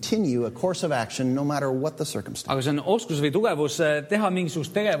continue a course of action no matter what the circumstance. Aga see on oskus või tugevus teha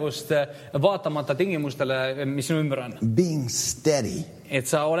mingisugust tegevust vaatamata tingimustele, mis sinu ümber on. Being steady. Et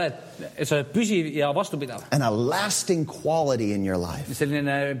sa oled püsiv ja vastupidav. And a lasting quality in your life.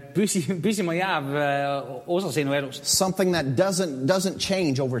 Selline püsima jääv osa sinu elust. Something that doesn't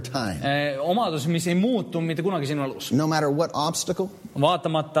change over time. Omadus, mis ei muutu mitte kunagi sinu elus. No matter what obstacle.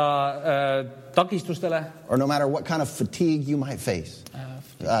 Vaatamata takistustele. Or no matter what kind of fatigue you might face.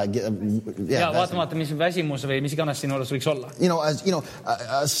 Vaatamata, mis väsimus või mis iganes sinu elus võiks olla.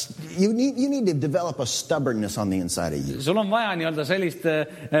 You need to develop a stubbornness on the inside of you. Sul on vaja nii-öelda sellist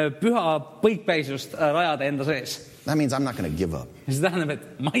püha põikpäisust rajada enda sees. That means I'm not going to give up. See tähendab,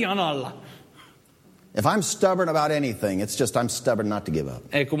 et ma ei anna alla. If I'm stubborn about anything, it's just I'm stubborn not to give up.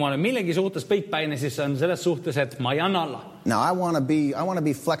 Kui ma olen millegi suhtes põikpäine, siis on selles suhtes, et ma ei anna alla. Now I want to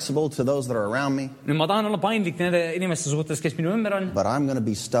be flexible to those that are around me. Nüüd ma tahan olla paindlik nende inimeste suhtes, kes minu ümber on. But I'm going to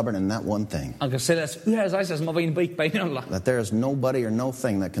be stubborn in that one thing. Aga selles ühes asjas ma võin põikpäine olla. That there is nobody or no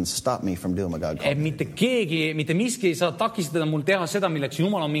thing that can stop me from doing what God called me. Mitte keegi, mitte miski ei saa takistada mul teha seda, milleks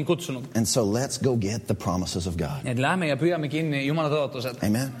Jumal on mind kutsunud. And so let's go get the promises of God. Et lähme ja püüame kinni Jumala tõotused.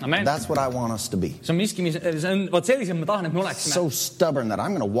 Amen. Amen. That's what I want us to be. See on miski, vot sellised ma tahan, et me oleksime. So stubborn that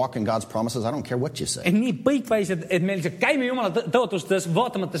I'm going to walk in God's promises. I don't care what you say. Et nii põikpäised, et me lihtsalt käime Jumala tõotustes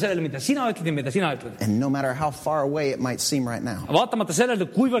vaatamata sellele, mida sina ütled ja mida sina ütled. And no matter how far away it might seem right now. Vaatamata sellele,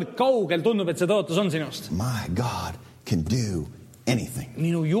 kuivõrd kaugel tundub, et see tõotus on sinust. My God can do anything.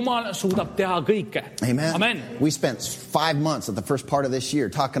 Minu Jumal suudab teha kõike. Amen. Amen. We spent 5 months at the first part of this year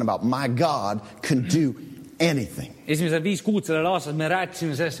talking about my God can do anything. Esimesed 5 kuud sellel aastal me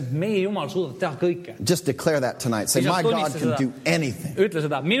rääkisime sellest, et meie Jumal suudab teha kõike. Just declare that tonight. Say, my God can do anything. Ütle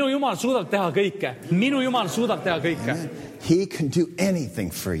seda, minu Jumal suudab teha kõike. Minu Jumal suudab teha kõike. He can do anything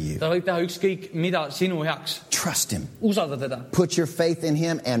for you. Ta võib teha ükskõik mida sinu heaks. Trust him. Usalda teda. Put your faith in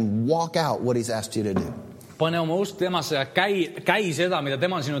him and walk out what he's asked you to do. Pane oma usk temasse ja käi seda, mida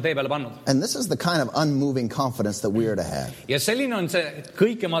tema on sinu tee peale pannud. And this is the kind of unmoving confidence that we are to have. Ja selline on see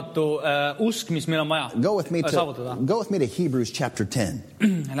kõikematu usk, mis meil on vaja saavutada. Go with me to Hebrews chapter 10.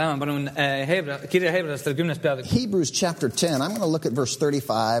 Lähme palun kirja Heebrealastele 10. peatükk. Hebrews chapter 10. I'm going to look at verse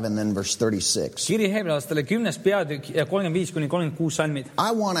 35 and then verse 36. Kiri Heebrealastele 10. peatükk ja 35 kuni 36 salmid.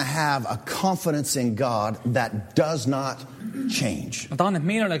 I want to have a confidence in God that does not change. Ma tahan, et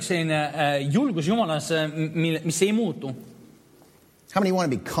meil oleks selline julgus Jumalas, mis ei muutu. How many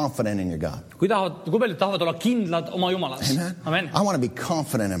want to be confident in your God? Kui paljud tahavad olla kindlad oma Jumalas? Amen. I want to be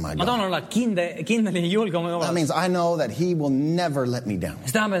confident in my Ma God. tahan olla kindel ja julge oma That Jumalas. means I know that he will never let me down.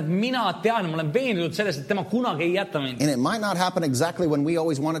 See tähendab, et mina tean, ma olen veendunud selles, et tema kunagi ei jäta mind. And it might not happen exactly when we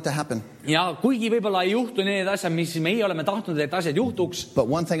always want it to happen. Ja kuigi võib-olla ei juhtu need asjad, mis meie oleme tahtnud, et asjad juhtuks, But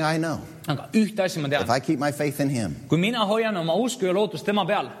one thing I know, aga ühte asja ma if tean. I keep my faith in him, Kui mina hoian oma usku ja lootust tema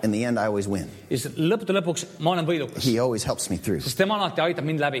peal, in the end I always win. siis lõppude lõpuks ma olen võidukas. He always helps me through. Sest tema alati aitab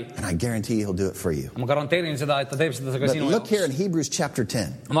mind läbi. And I guarantee he'll do it for you. Ma garanteerin seda, et ta teeb seda ka But sinu look here in jaoks. Hebrews chapter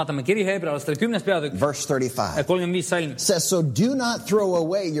 10, Vaatame kiri Heebrealastele 10. peatükk, verse 35. 35 salm. It says, so do not throw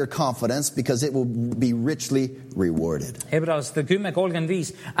away your confidence because it will be richly rewarded. Heebrealastele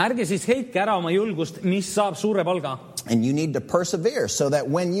 10:35. Ärge siis heitke ära oma julgust, mis saab suure palga. And you need to persevere so that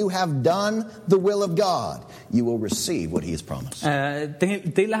when you have done the will of God, you will receive what he has promised.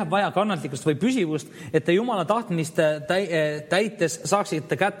 Teil läheb vaja kannatlikkust või püsivust, et te Jumala tahtmist täites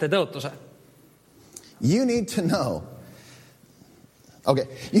saaksite kätte tõotuse. You need to know,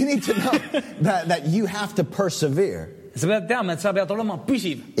 that you have to persevere Sa pead teama, et sa pead olema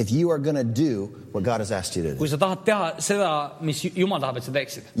püsiv, if you are going to do what God has asked you to do. kui sa tahad teha seda, mis Jumal tahab, et sa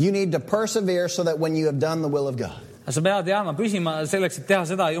teeksid. You need to persevere so that when you have done the will of God. Sa pead jääma püsima selleks, et teha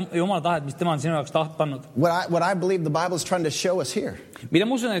seda Jumala tahet, mis tema on sinu jaoks pannud. What I believe the Bible is trying to show us here Mida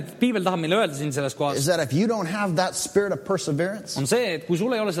ma usun, et Piibel tahab meile öelda siin selles is kohas, that if you don't have that spirit of perseverance, on see, et kui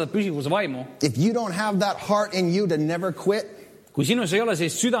sul ei ole seda püsivuse vaimu, if you don't have that heart in you to never quit, kui sinus ei ole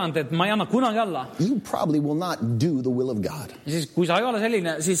sellist südant, et ma ei anna kunagi alla, you probably will not do the will of God siis kui sa ei ole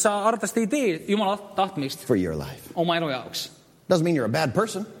selline, siis sa arvatavasti ei tee Jumala tahtmist for your life. oma elu jaoks. Doesn't mean you're a bad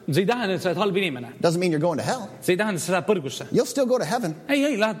person. See ei tähenda, et sa oled halb inimene. Doesn't mean you're going to hell. See ei tähenda, et sa lähed põrgusse. You'll still go to heaven.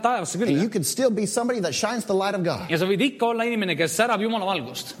 Ei, lähed taevasse And küll. you can still be somebody that shines the light of God. Ja sa võid ikka olla inimene, kes särab Jumala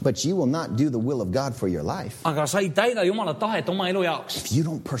valgust. But you will not do the will of God for your life Aga sa ei täida Jumala tahet oma elu jaoks, if you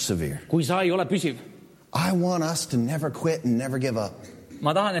don't persevere. kui sa ei ole püsiv. I want us to never quit and never give up.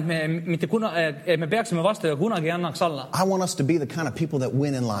 Ma tahan, et me peaksime vastu ja kunagi ei annaks alla. I want us to be the kind of people that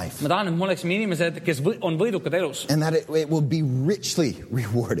win in life. Ma tahan, et me oleksime inimesed, kes on võidukad elus. And that it will be richly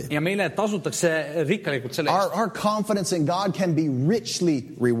rewarded. Ja meile tasutakse rikkalikult selle eest. Our confidence in God can be richly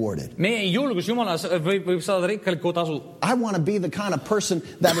rewarded. Meie julgus Jumalas võib saada rikkalikku tasu. I want to be the kind of person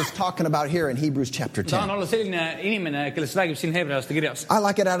that is talking about here in Hebrews chapter Tahan 10. olla selline inimene, kellest räägib siin Heebrealaste kirjas. I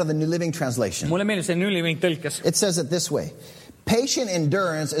like it out of the New Living Translation. Mulle meeldib see New Living tõlkes. It says it this way. Patient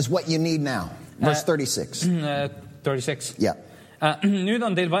endurance is what you need now. Verse 36. 36. Yeah. Nüüd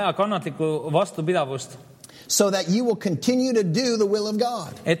on teil vaja kannatlikku vastupidavust, So that you will continue to do the will of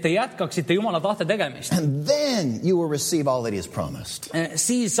God. et te jätkaksite Jumala tahte tegemist. And then you will receive all that he has promised.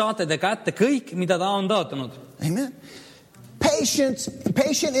 Siis saate te kätte kõik, mida ta on tõotanud. Amen.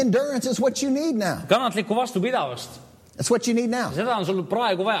 Patient endurance is what you need now. Kannatlikku vastupidavust. That's what you need now. Seda on sul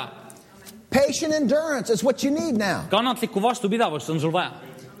praegu vaja. Patient endurance is what you need now. Kannatlikku vastupidavust on sul vaja.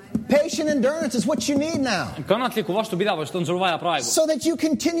 Patient endurance is what you need now. Kannatlikku vastupidavust on sul vaja praegu. So that you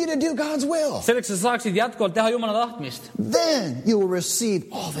continue to do God's will. Selleks, et sa saaksid jätkuvalt teha Jumala tahtmist. Then you will receive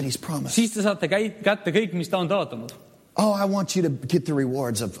all that he's promised. Siis te saate kätte kõik, mis ta on tõotanud. Oh, I want you to get the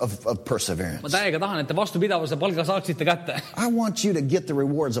rewards of perseverance. Ma täiega tahan, et te vastupidavuse palga saaksite kätte. I want you to get the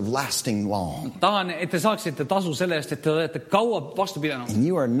rewards of lasting long. Tahan, et te saaksite tasu selle eest, et te olete kaua vastu pidanud. And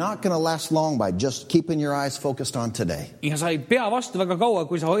you are not going to last long by just keeping your eyes focused on today. Ja sa ei pea vastu väga kaua,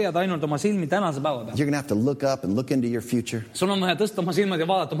 kui sa hoiad ainult oma silmi tänase päeva peal. You're going to have to look up and look into your future. Sul on vaja tõsta oma silmad ja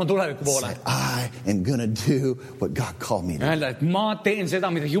vaadata oma tuleviku poole. Say, I am going to do what God called me to. Ja öelda, et ma teen seda,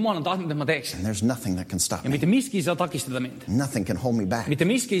 mida Jumal on tahtnud, et ma teeksin. And there's nothing that can stop Ja me. mitte miski ei saa takistada mind. Nothing can hold me back. Mitte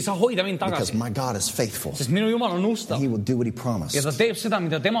miski ei saa hoida mind Because tagasi. my God is faithful. Sest minu Jumal on ustav. He will do what he Ja promised. ta teeb seda,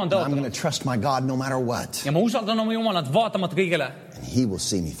 mida tema on I'm going tõotanud. to trust my God no matter what. Ja ma usaldan oma Jumalat vaatamata kõigele. And He will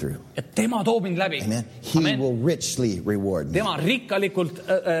see me through. Ja tema toob mind läbi. Amen. He will richly reward me. Tema rikkalikult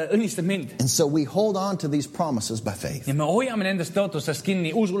õnnistab mind. And so we hold on to these promises by faith. Ja me hoiame nendest tõotustest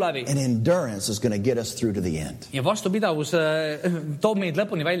kinni usu läbi. And endurance is going to get us through to the end. Ja vastupidavus toob meid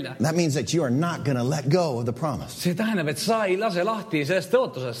lõpuni välja. That means that you are not going to let go of the promise. See tähendab, et sa ei lase lahti sellest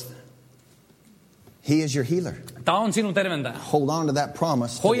tõotusest. He is your healer. Ta on sinu tervendaja. Hold on to that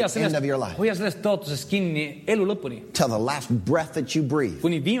promise to the end of your life. Hoia sellest tõotusest kinni elu lõpuni. Till the last breath that you breathe.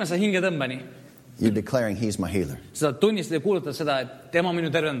 Kuni viimase hingetõmbeni. You're declaring He's my healer. Sa tunnistad ja kuulutad seda, et tema on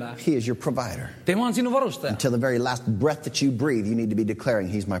minu tervendaja. He is your provider. Tema on sinu varustaja. Until the very last breath that you breathe, you need to be declaring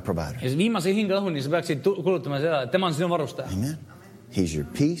He's my provider. Ja viimase hingetõmbeni sa peaksid kuulutama seda, et tema on sinu varustaja. Amen. He's your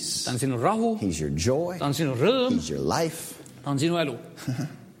peace. Ta on sinu rahu. He's your joy. Ta on sinu rõõm. He's your life. Ta on sinu elu.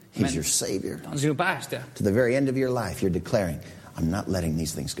 He's your savior. Ta on sinu päästja. To the very end of your life, you're declaring, I'm not letting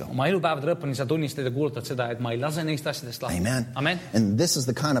these things go. Oma elupäevade lõpuni sa tunnistad ja kuulutad seda, et ma ei lase neist asjadest lahti. Amen. Amen. And this is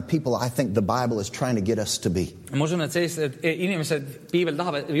the kind of people I think the Bible is trying to get us to be. Ma usun, et sellised inimesed Piibel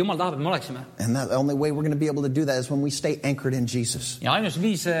tahab, Jumal tahab, et me oleksime. And the only way we're going to be able to do that is when we stay anchored in Jesus. Ja ainus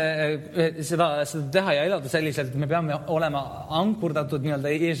viis seda teha ja elada selliselt, me peame olema ankurdatud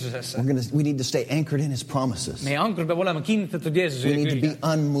nii-öelda Jeesusesse. We need to stay anchored in His promises. Meie ankur peab olema kinnitatud Jeesuse We need to külge. be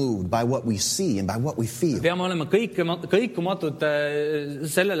unmoved by what we see and by what we feel. Peame olema kõikumatud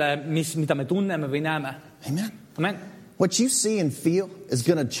sellele, mida me tunneme või näeme. Amen. Amen. What you see and feel is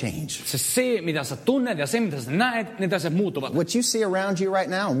going to change. Sest see, mida sa tunned ja see, mida sa näed, need asjad muutuvad. What you see around you right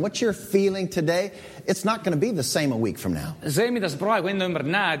now and what you're feeling today, it's not going to be the same a week from now. See, mida sa praegu enda ümber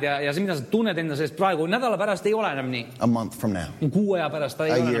näed ja see, mida sa tunned enda seest praegu, nädala pärast ei ole enam nii. A month from now. Kuu aja pärast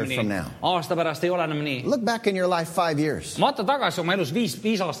ei ole enam nii. Aasta pärast ei ole enam nii. Look back in your life 5 years. Vaata tagasi oma elus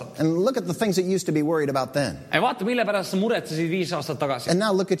 5 aastat. And look at the things that you used to be worried about then. Ja vaata, mille pärast sa muretsesid 5 aastat tagasi. And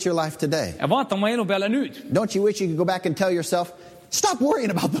now look at your life today. Ja vaata oma elu peale nüüd. Don't you wish you could go back and tell yourself, stop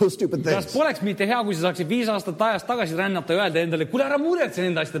worrying about those stupid things. Kas poleks mitte hea, kui sa saaksid 5 aastat ajast tagasi rännata ja öelda endale, kuule ära muretse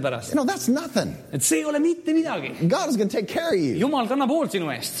nende asjade pärast. You know, that's nothing. Et see ei ole mitte midagi. God is going to take care of you. Jumal kannab hoolt sinu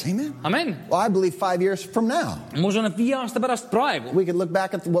eest. Amen. Amen. Well, I believe 5 years from now. Ma usun, et 5 aasta pärast praegu. We could look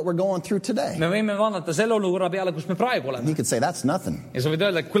back at what we're going through today. Me võime vaadata selle olukorra peale, kus me praegu oleme. You could say that's nothing. Ja sa võid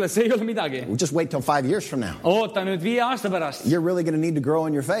öelda, et kuule, see ei ole midagi. We'll just wait till 5 years from now. Oota nüüd 5 aasta pärast. You're really going to need to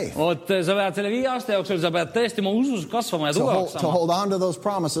grow in your faith. Oot, sa pead selle 5 aasta jooksul, sa pead tõesti oma usus kasvama ja tugevaks To saama. hold on to those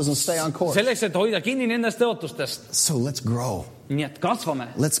promises and stay on course. Selleks, et hoida kinni nendest tõotustest. So let's grow. Nii et kasvame.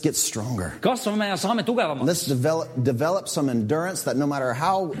 Let's get stronger. Kasvame ja saame tugevamaks. Let's develop some endurance that no matter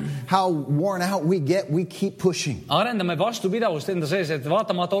how worn out we get, we keep pushing. Arendame vastupidavust enda sees, et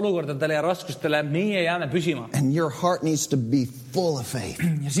vaatamata olukordadele ja raskustele meie jääme püsima. And your heart needs to be full of faith.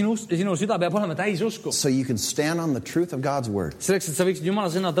 Ja sinu süda peab olema täis usku. So you can stand on the truth of God's word. Selleks, et sa võiksid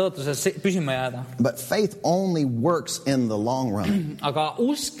Jumala sõna tõotuses püsima jääda. But faith only works in the long run. Aga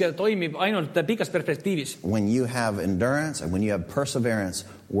usk toimib ainult pikas perspektiivis. When you have endurance and when you have perseverance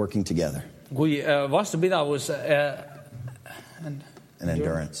working together. Kui vastupidavus and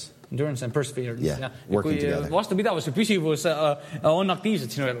endurance. Endurance and perseverance. Yeah, working together. Kui vastupidavus ja püsivus on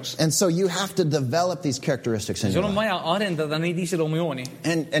aktiivsed sinu elus. And so you have to develop these characteristics in your life. Sul on vaja arendada neid iseloomujooni.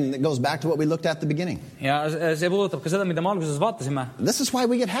 And it goes back to what we looked at the beginning. Ja see puudutab ka seda, mida me alguses vaatasime. This is why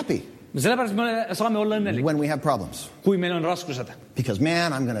we get happy. Sellepärast me saame olla õnnelik. When we have problems. Kui meil on raskused. Because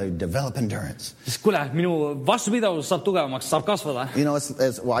man, I'm going to develop endurance. Sest kuule, minu vastupidavus saab tugevamaks, saab kasvada. You know,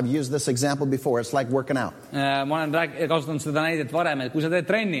 well, I've used this example before. It's like working out. Ma olen kasutanud seda näidet varem, et kui sa teed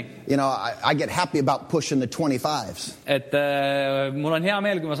trenni. You know, I get happy about pushing the 25s. Et mul on hea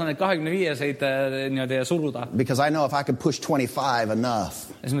meel, kui ma saan need 25-eid niimoodi suruda. Because I know if I could push 25 enough.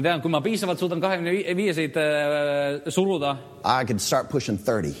 Siis ma tean, kui ma piisavalt suudan 25-eid suruda. I could start pushing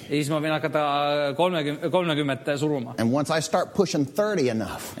 30. Siis ma võin hakata 30 suruma. And once I start pushing 30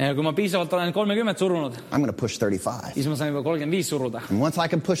 enough. Ja kui ma piisavalt olen 30 surunud. I'm going to push 35. Siis ma saan juba 35 suruda. And once I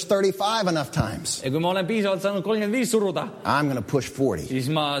can push 35 enough times. Ja kui ma olen piisavalt saanud 35 suruda. I'm going to push 40. Siis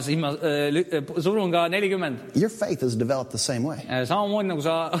ma surun ka 40. Your faith is developed the same way. Samamoodi nagu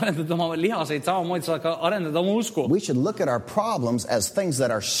sa arendad oma lihaseid, samamoodi sa ka arendad oma usku. We should look at our problems as things that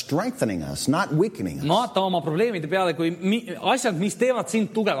are strengthening us, not weakening us. Vaata oma probleemide peale kui asjad, mis teevad sind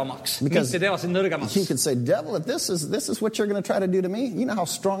tugevamaks, mitte teevad sind nõrgemaks. You could say, devil, if this is what you're going to try to do to me, you know how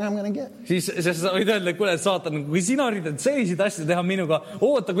strong I'm going to get. Siis sa võid öelda, et kuule, saatan, kui sina üritad selliseid asju teha minuga,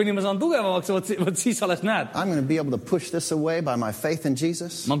 oota, kuni ma saan tugevamaks, võt siis alles näed. I'm going to be able to push this away by my faith in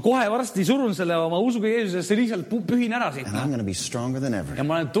Jesus. Ma kohe varsti surun selle oma usuga Jeesusesse, lihtsalt pühin ära siit. And I'm going to be stronger than ever. Ja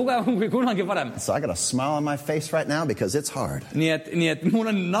ma olen tugevam kui kunagi varem. So I got a smile on my face right now because it's hard. Nii et mul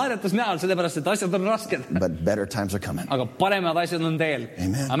on naeratus näol, sellepärast, et asjad on rasked. But better times are coming. Aga paremad asjad on teel.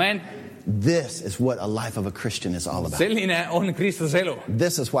 Amen. Amen. This is what a life of a Christian is all about. Selline on Kristuse elu.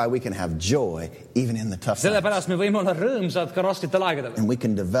 This is why we can have joy even in the tough times. Sellepärast me võime olla rõõmsad ka rasketel aegadel. And we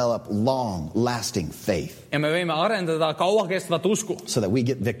can develop long-lasting faith. Ja me võime arendada kauakestvat usku. So that we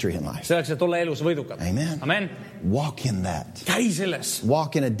get victory in life. Selleks, et olla elus võidukad. Amen. Amen. Walk in that. Käi selles.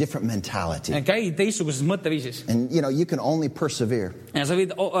 Walk in a different mentality. Käi teistsuguses mõtteviisis. And you can only persevere. Ja sa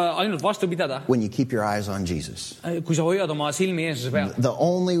võid ainult vastu pidada. When you keep your eyes on Jesus. Kui sa hoiad oma silmi Jeesuse peal.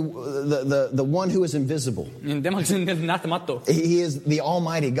 The one who is invisible. Tema, kes on nähtamatu. He is the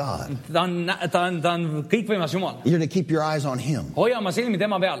Almighty God. Ta on kõikvõimas Jumal. You're to keep your eyes on him. Hoia oma silmi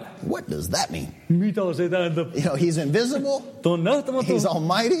tema peal. What does that mean? Mida see tähendab? He's invisible. Ta on nähtamatu. He's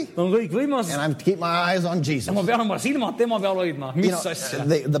almighty. Ta on kõikvõimas. And I'm to keep my eyes on Jesus. Ma pean oma silmad tema peal hoidma. Mis asja?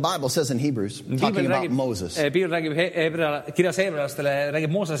 The Bible says in Hebrews, talking about Moses. Piibel räägib kirjas heebrealastele,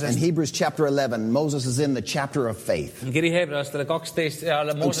 räägib Moosesest. In Hebrews chapter 11, Moses is in the chapter of faith. Kiri heebrealastele 12 ja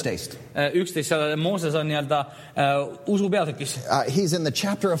 11 seal Mooses on usu peatükis. He's in the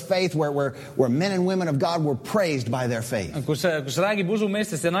chapter of faith where men and women of God were praised by their faith. Kus räägib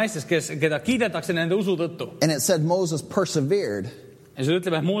usumeestest ja naistest, keda kiidetakse nende usu tõttu. And it said Moses persevered. Ja see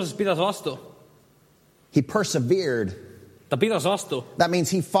ütleb, et Mooses pidas vastu. He persevered. Ta pidas vastu. That means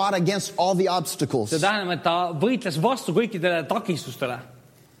he fought against all the obstacles. See tähendab, et ta võitles vastu kõikidele takistustele.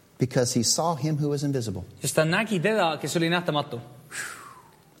 Because he saw him who was invisible. Sest ta nägi teda, kes oli nähtamatu.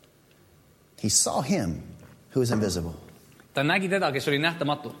 He saw him who was invisible. Ta nägi teda, kes oli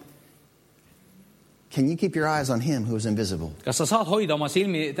nähtamatu. Can you keep your eyes on him who is invisible? Kas sa saad hoida oma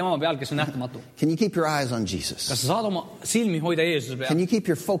silmi tema peal, kes on nähtamatu? Can you keep your eyes on Jesus? Kas sa saad oma silmi hoida Jeesuse peal? Can you keep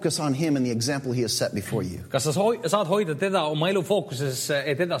your focus on him and the example he has set before you? Kas sa saad hoida teda oma elu fookuses,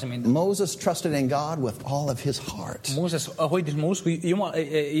 et edasi minna? Moses trusted in God with all of his heart. Mooses hoidis oma usku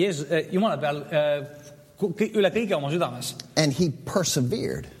Jumala peal üle kõige oma südames. And he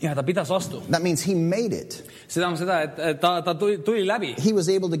persevered. Ja ta pidas vastu. That means he made it. See tähendab seda, et ta tuli läbi. He was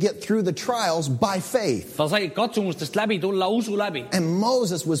able to get through the trials by faith. Ta sai katsumustest läbi tulla usu läbi. And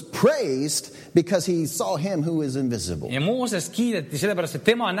Moses was praised because he saw him who is invisible. Ja Mooses kiideti sellepärast, et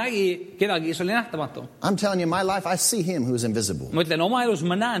tema nägi kedagi, kes oli nähtamatu. I'm telling you, in my life, I see him who is invisible. Ma ütlen, oma elus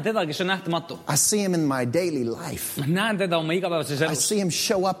ma näen teda, kes on nähtamatu. I see him in my daily life. Ma näen teda oma igapäevases elus. I see him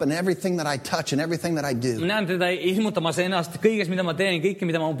show up in everything that I touch and everything that I do. Ma näen teda ilmutamas ennast kõiges, mida ma teen, kõike,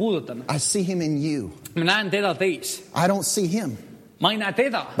 mida ma puudutan. I see him in you. Ma näen teda teis. I don't see him. Ma ei näe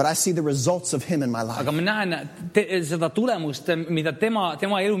teda. But I see the results of him in my life. Aga ma näen seda tulemust, mida tema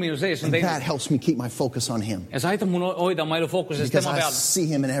elu minu sees on teinud. And that helps me keep my focus on him. Ja see aitab mul hoida oma elu fookuses tema peal. Because I see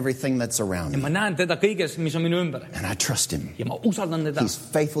him in everything that's around me. Ja ma näen teda kõiges, mis on minu ümber. And I trust him. Ja ma usaldan teda. He's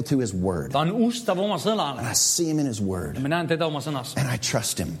faithful to his word. Ta on ustav oma sõnale. And I see him in his word. Ja ma näen teda oma sõnas. And I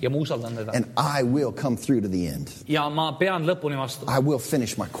trust him. Ja ma usaldan teda. And I will come through to the end. Ja ma pean lõpuni vastu. I will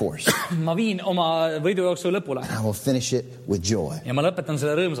finish my course. Ma viin oma võidujooksu lõpule. And I will finish it with joy. Ja ma lõpetan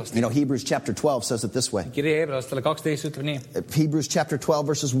selle rõõmsasti. You know, Hebrews chapter 12 says it this way. Kiri heebrealastele 12 ütleb nii. Hebrews chapter 12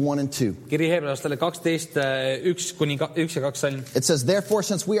 verses 1 and 2. Kiri heebrealastele 12 1 ja 2 salm. It says, therefore,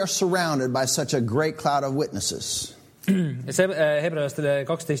 since we are surrounded by such a great cloud of witnesses. Heebrealastele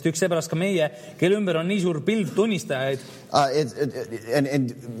 12:1 seepärast ka meie, kelle ümber on nii suur pilv tunnistajaid.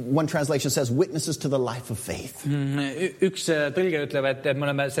 And one translation says witnesses to the life of faith. Üks tõlge ütleb, et me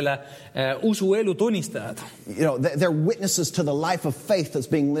oleme selle usuelu tunnistajad. You know, they're witnesses to the life of faith that's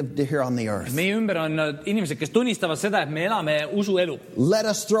being lived here on the earth. Meie ümber on inimesed, kes tunnistavad seda, et me elame usuelu. Let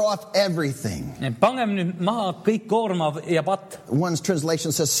us throw off everything. Pangem nüüd maha kõik koormav ja patt. One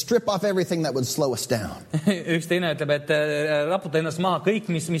translation says strip off everything that would slow us down. Üks teine ütleb, et raputa ennast maha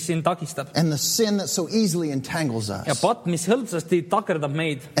kõik, mis siin takistab. And the sin that so easily entangles us. Ja patt, mis hõlpsasti takerdab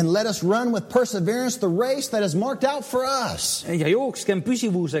meid. And let us run with perseverance the race that is marked out for us. Ja jookskem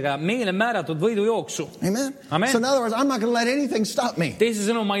püsivusega meile määratud võidujooksu. Amen. Amen. So in other words, I'm not going to let anything stop me. Teise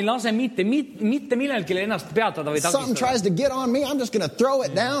sõnu, ma ei lase mitte millelgi ennast peatada või takistada. Something tries to get on me, I'm just going to throw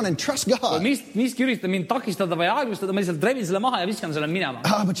it down and trust God. Miski üritab mind takistada või aeglustada, ma lihtsalt revin selle maha ja viskan selle minema.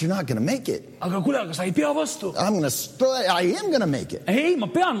 But you're not going to make it. Aga kuule, aga sa ei pea vastu. I am going to make it. Ei, ma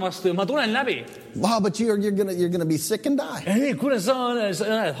pean vastu ja ma tulen läbi. But you're going to be sick and die. Ei, kuule, sa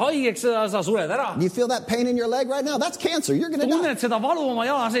oled haigeks, sa sured ära. You feel that pain in your leg right now? That's cancer. You're going to die. Tunned seda valu oma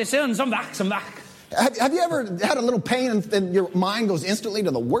jala sees, see on vähk, see on vähk. Have you ever had a little pain and your mind goes instantly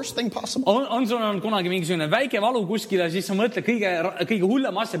to the worst thing possible? On sul on kunagi mingisugune väike valu kuskil ja siis sa mõtled kõige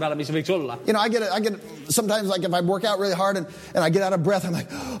hullem asja peale, mis võiks olla? You know, I get sometimes like if I work out really hard and I get out of breath, I'm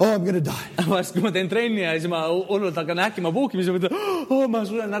like, oh, I'm going to die. Vast kui ma teen trenni ja siis ma hullult hakkan äkkima puukimis ja mõtlen, oh, ma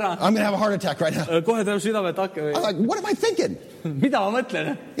sulen ära. I'm going to have a heart attack right now. Kohe tuleb südameatake või? I'm like, what am I thinking? Mida ma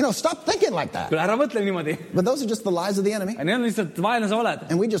mõtlen? You know, stop thinking like that. Ära mõtle niimoodi. But those are just the lies of the enemy. Need on lihtsalt vaenlase valed.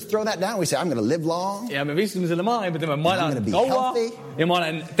 And we just throw that down. We say, I'm going to live long. Ja me viskame selle maha ja me teeme, ma elan kaua ja ma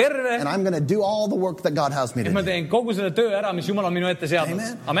olen terve. And I'm going to do all the work that God has me to do. Ma teen kogu selle töö ära, mis Jumal on minu ette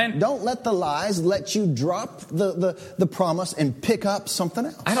seadnud. Amen. Don't let the lies let you drop the promise and pick up something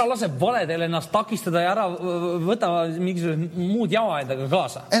else. Ära lase valedel ennast takistada ja ära võta mingisugused muud java endaga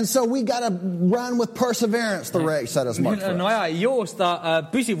kaasa. And so we got to run with perseverance the race that is marked for us. No ja joosta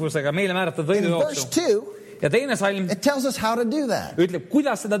püsivusega meile määratud võidujooksu. In verse 2, ja teine salm it tells us how to do that. Ütleb,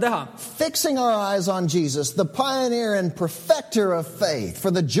 kuidas seda teha. Fixing our eyes on Jesus, the pioneer and perfecter of faith.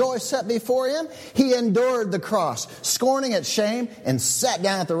 For the joy set before him, he endured the cross, scorning its shame, and sat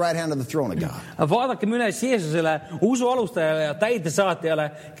down at the right hand of the throne of God. Vaadakem üles Jeesusele, usu alustajale ja täidesaatjale,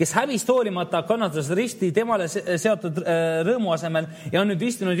 kes häbist hoolimata kannatas risti temale seotud rõõmu asemel ja on nüüd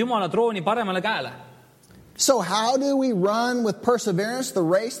istunud Jumala trooni paremale käele. So how do we run with perseverance the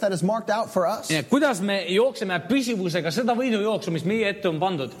race that is marked out for us? Ja kuidas me jookseme püsivusega seda võidujooksu, mis meie ette on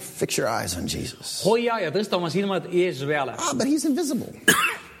pandud? Fix your eyes on Jesus. Hoia ja tõsta oma silmad Jeesuse peale. But he's invisible.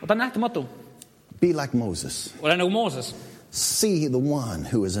 Ta on nähtamatu. Be like Moses. Ole nagu Mooses. See the one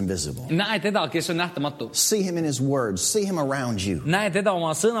who is invisible. Näe teda, kes on nähtamatu. See him in his words. See him around you. Näe teda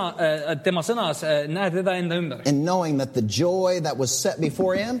oma tema sõnas, näe teda enda ümber. And knowing that the joy that was set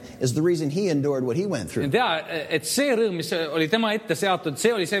before him is the reason he endured what he went through. Tea, et see rõõm, mis oli tema ette seatud,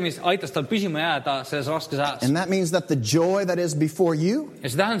 see oli see, mis aitas tal püsima jääda selles raskes ajas. And that means that the joy that is before you,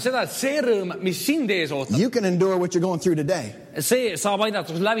 ja see tähendab seda, et see rõõm, mis sind ees ootab, you can endure what you're going through today. See saab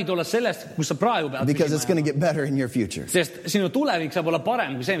aidata läbi tulla sellest, kus sa praegu pead. Because it's going to get better in your future. Sest sinu tulevik saab olla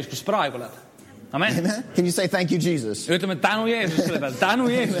parem kui see, mis kus praegu oled. Amen. Amen. Can you say thank you, Jesus? Ütleme tänu Jeesus selle peale. Tänu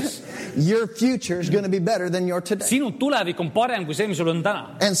Jeesus. Your future is going to be better than your today. Sinu tulevik on parem kui see, mis sul on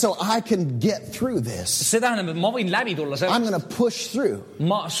täna. And so I can get through this. See tähendab, et ma võin läbi tulla sellest. I'm going to push through.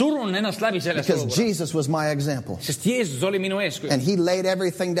 Ma surun ennast läbi sellest because Jesus was my example. Sest Jeesus oli minu eeskuju. And he laid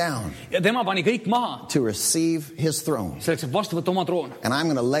everything down. Ja tema pani kõik maha. To receive his throne. Selleks, et vastu võtta oma troon. And I'm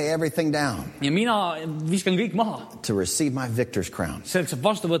going to lay everything down. Ja mina viskan kõik maha. To receive my victor's crown. Selleks, et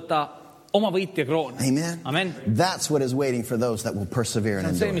vastu võtta oma võitja kroon. Amen. Amen. That's what is waiting for those that will persevere and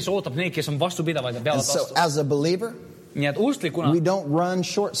endure. See, mis ootab neid, kes on vastupidavad ja peavad vastu. So as a believer, nii et usklikuna, we don't run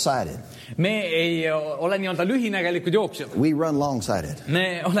short-sighted. Me ei ole nii-öelda lühinägelikud jooksjad. We run long-sighted.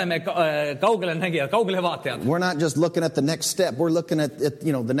 Me oleme kaugele nägijad, kaugele vaatajad. We're not just looking at the next step. We're looking at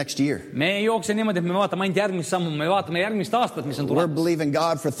the next year. Me ei jookse niimoodi, et me vaatame ainult järgmist sammu, me vaatame järgmist aastat, mis on tulemas. We're believing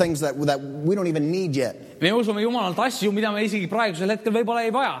God for things that we don't even need yet. Me usume Jumalalt asju, mida me isegi praegusel hetkel võib-olla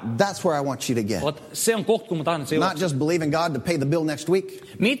ei vaja. That's where I want you to get. See on koht, kui ma tahan, et see not just believing God to pay the bill next week.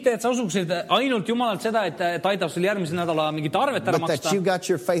 Mitte, et sa usuksid ainult Jumalalt seda, et aitab sul järgmise nädala mingit arvet ära maksta. But that you got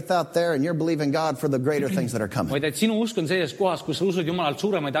your faith out there and you're believing God for the greater things that are coming. Vaid et sinu usk on selles kohas, kus sa usud Jumalalt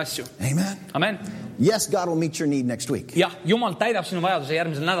suuremaid asju. Amen. Amen. Yes, God will meet your need next week. Jah, Jumal täidab sinu vajaduse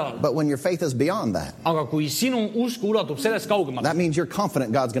järgmisel nädalal. But when your faith is beyond that. Aga kui sinu usk ulatub sellest kaugemale. That means you're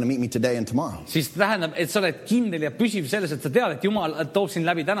confident God's going to meet me today and tomorrow. Siis tähendab, et sa oled kindel ja püsiv selles, et sa tead, et Jumal toob sind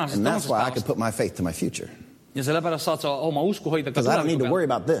läbi tänasest. And that's why I could put my faith to my future. Ja sellepärast saad sa oma usku hoida ka tuleviku peal. Because I don't need to worry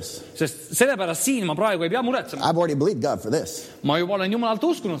about this. Sest sellepärast siin ma praegu ei pea muretsema. I've already believed God for this. Ma juba olen Jumalalt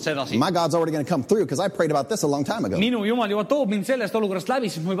uskunud seda siin. My God's already going to come through because I prayed about this a long time ago. Minu Jumal juba toob mind sellest olukorrast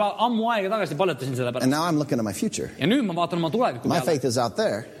läbi, sest ma juba ammu aega tagasi palvetasin selle pärast. And now I'm looking at my future. Ja nüüd ma vaatan oma tuleviku peale. My faith is out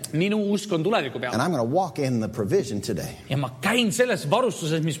there. Minu usk on tuleviku peale. And I'm going to walk in the provision today. Ja ma käin selles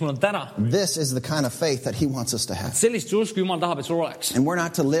varustuses, mis mul on täna. This is the kind of faith that he wants us to have. Sellist usku Jumal tahab, et sul oleks. And we're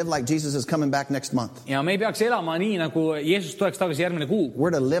not to live like Jesus is coming back next month. Ja me ei peaks elama nii, nagu Jeesus tuleks tagasi järgmine kuu. We're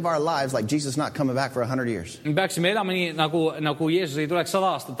to live our lives like Jesus not coming back for 100 years. Me peaksime elama nii, nagu Jeesus ei tuleks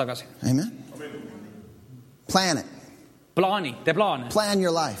 100 aastat tagasi. Amen. Plan it. Plaani, tee plaane. Plan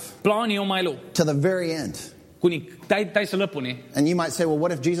your life. Plaani oma elu. To the very end. Kuni täitsa lõpuni. And you might say, well,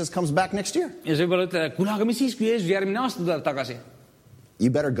 what if Jesus comes back next year? Ja sa võib-olla ütled, kuule, aga mis siis, kui Jeesus järgmine aasta tuleb tagasi? You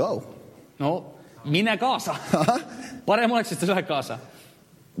better go. No, mine kaasa. Parem oleks, et sa lähed kaasa.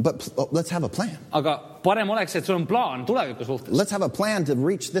 But let's have a plan. Aga parem oleks, et sul on plaan tuleviku suhtes. Let's have a plan to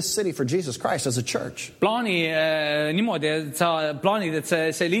reach this city for Jesus Christ as a church. Plaani niimoodi, et sa plaanid,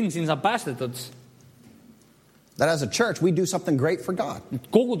 et see linn siin saab päästetud. That as a church, we do something great for God.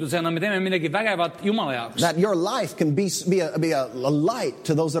 Kogudusena me teeme midagi vägevat Jumala jaoks. That your life can be a light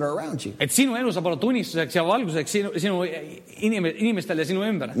to those that are around you. Et sinu elu saab olla tunnistuseks ja valguseks sinu inimestele ja sinu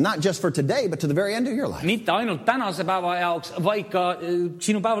ümber. Not just for today, but to the very end of your life. Mitte ainult tänase päeva jaoks, vaid ka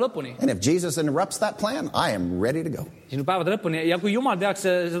sinu päeva lõpuni. And if Jesus interrupts that plan, I am ready to go. Sinu päevade lõpuni. Ja kui Jumal peaks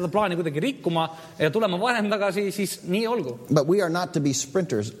seda plaani kuidagi rikkuma ja tulema varem tagasi, siis nii olgu. But we are not to be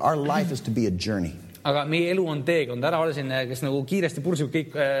sprinters. Our life is to be a journey. Aga meie elu on teekond. Ära ole siin, kes nagu kiiresti pursib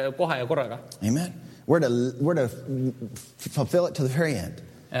kõik kohe ja korraga. Amen. We're to fulfill it to the very end.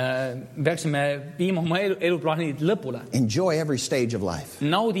 Peaksime viima oma eluplaanid lõpule. Enjoy every stage of life.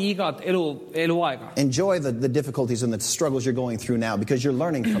 Naudi igat eluaega. Enjoy the difficulties and the struggles you're going through now because you're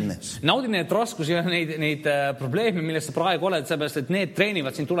learning from this. Naudi need raskusi ja neid probleeme, millest sa praegu oled, seepärast, et need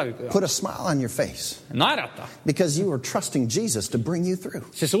treenivad sind tulevikuga. Put a smile on your face. Naerata. Because you are trusting Jesus to bring you through.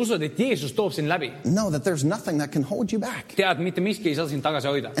 Sest sa usud, et Jeesus toob sind läbi. Know that there's nothing that can hold you back. Tead, mitte miski ei saa sind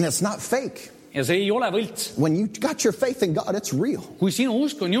tagasi hoida. And it's not fake. Ja see ei ole võlts. When you got your faith in God, it's real. Kui sinu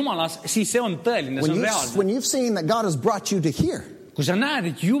usk on Jumalas, siis see on tõeline, see on reaalne. When you've seen that God has brought you to here. Kui sa näed,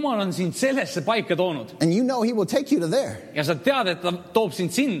 et Jumal on sind sellesse paika toonud. And you know he will take you to there. Ja sa tead, et ta toob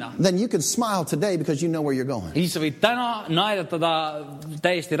sind sinna. Then you can smile today because you know where you're going. Siis sa võid täna naeratada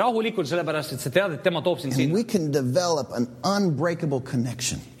täiesti rahulikult, sellepärast, et sa tead, et tema toob sind sinna. And we can develop an unbreakable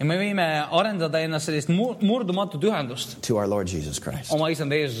connection. Ja me võime arendada ennast sellist murdumatut ühendust. To our Lord Jesus Christ. Oma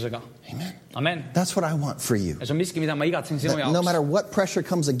isanda Jeesusega. Amen. Amen. That's what I want for you. Ja see on miski, mida ma igatsen sinu jaoks. No matter what pressure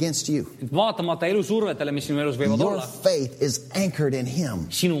comes against you. Vaatamata elusurvetele, mis sinu elus võivad olla. Your faith is anchored in him.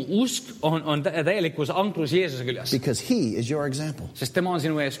 Sinu usk on täielikus ankrus Jeesuse küljes. Because he is your example. Sest tema on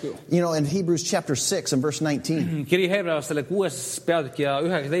sinu eeskuju. You know, in Hebrews chapter 6 and verse 19. Kiri Hebrealastele 6. peatükk ja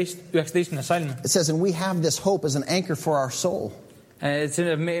 19. salm. It says, and we have this hope as an anchor for our soul.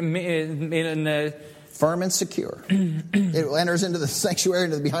 Meil on firm and secure. It enters into the sanctuary,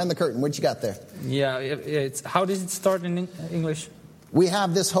 into behind the curtain. What you got there? Yeah, how does it start in English? We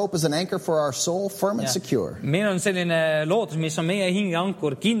have this hope as an anchor for our soul, firm and secure. Meil on selline lootus, mis on meie hinge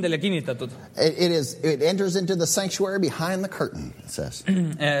ankur, kindel ja kinnitatud. It enters into the sanctuary behind the curtain, it says.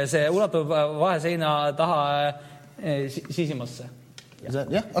 See ulatub vaheseina taha sisimasse. Is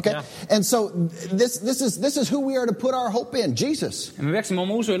that, yeah? Okay. Yeah. And so this is who we are to put our hope in, Jesus. Me peaksime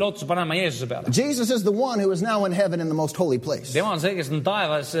oma usu ja lootuse panema Jeesuse peale. Jesus is the one who is now in heaven in the most holy place. Tema on see, kes on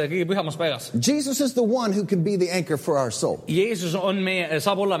taevas kõige pühamas paigas. Jesus is the one who can be the anchor for our soul. Jeesus on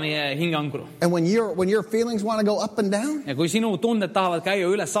saab olla meie hingeankru. And when your feelings want to go up and down, ja kui sinu tunded tahavad käia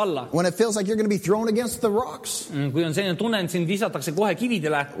üles alla, when it feels like you're going to be thrown against the rocks, kui on selline tunne, et sind visatakse kohe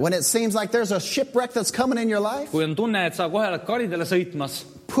kividele, when it seems like there's a shipwreck that's coming in your life, kui on tunne, et sa kohe oled karidele sõitmas,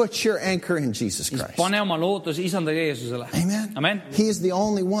 put your anchor in Jesus Christ. Pane oma lootus isanda Jeesusele. Amen. Amen. He is the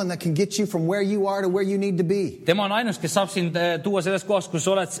only one that can get you from where you are to where you need to be. Tema on ainus, kes saab sind tuua sellest kohast, kus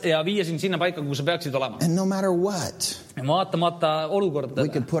sa oled, ja viia sind sinna paika, kus sa peaksid olema. And no matter what, vaatamata olukordadele, we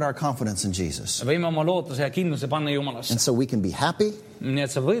can put our confidence in Jesus. Võime oma lootuse ja kindluse panna Jumalasse. And so we can be happy. Nii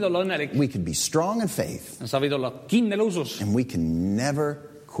et sa võid olla õnnelik. We can be strong in faith. Sa võid olla kindel usus. And we can never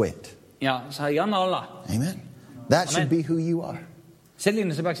quit. Ja sa ei anna alla. Amen. That should be who you are.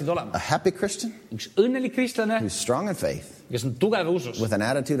 Selline sa peaksid olema. A happy Christian. Üks õnnelik kristlane. Who's strong in faith. Kes on tugev usus. With an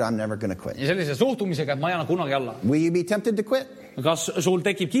attitude, I'm never going to quit. Ja sellise suhtumisega, et ma ei anna kunagi alla. Will you be tempted to quit? Kas sul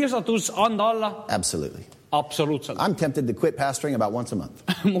tekib kiusatus anda alla? Absolutely. Absoluutselt. I'm tempted to quit pastoring about once a month.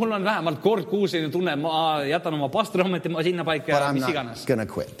 Mul on vähemalt kord kuus selline tunne, ma jätan oma pastoriameti sinna paika ja mis iganes. But I'm not going to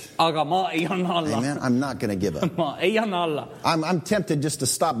quit. Aga ma ei anna alla. Amen. I'm not going to give up. Ma ei anna alla. I'm tempted just to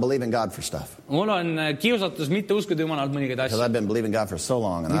stop believing God for stuff. Mul on kiusatus mitte uskuda Jumalalt mõningaid asju. Because I've been believing God for so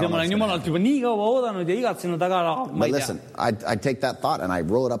long. And mida ma olen Jumalalt juba nii kaua oodanud ja igatsenud, aga ma ei tea. But listen, I take that thought and I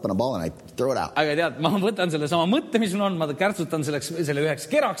roll it up in a ball and I throw it out. Aga tead, ma võtan selle sama mõtte, mis mul on, ma kärtsutan selle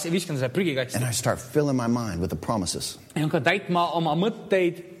üheks keraks ja viskan selle prügikasti. And I start filling my mind with the promises. Ja ka täitma oma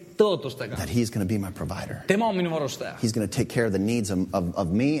mõtteid tõotustega. That he's going to be my provider. Tema on minu varustaja. He's going to take care of the needs of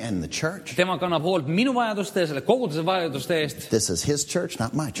me and the church. Tema kannab hoolt minu vajaduste ja selle koguduse vajaduste eest. This is his church,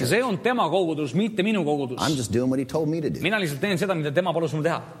 not my church. Ja see on tema kogudus, mitte minu kogudus. I'm just doing what he told me to do. Mina lihtsalt teen seda, mida tema palus mul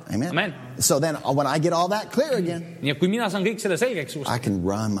teha. Amen. Amen. So then when I get all that clear again, ja kui mina saan kõik selle selgeks I can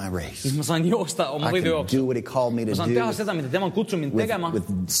run my race. Siis ma saan joosta oma võidujooksu. I can do what he called me to do. Ma saan teha seda, mida tema kutsub mind tegema. With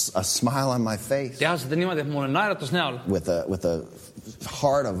a smile on my face. Teha seda niimoodi, et mul on naeratus näol. With a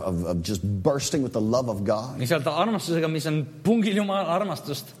heart of just bursting with the love of God. Lihtsalt armastusega, mis on pungil Jumala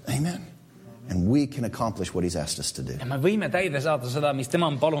armastust. Amen. And we can accomplish what he's asked us to do. Ja me võime täide saada seda, mis tema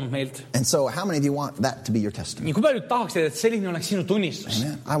on palunud meilt. And so how many of you want that to be your testimony? Ja kui paljud tahaksid, et selline oleks sinu tunnistus?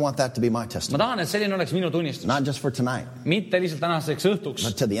 Amen. I want that to be my Ma testimony. tahan, et selline oleks minu tunnistus. Not just for tonight, Mitte lihtsalt tänaseks õhtuks,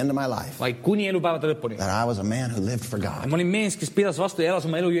 but to the end of my life. vaid kuni elupäevade lõpuni. That I was a man who lived for God. Ma olin mees, kes pidas vastu ja elas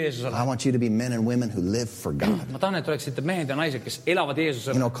oma elu Jeesusele. I want you to be men and women who live for God. Ma tahan, et oleksite mehed ja naised, kes elavad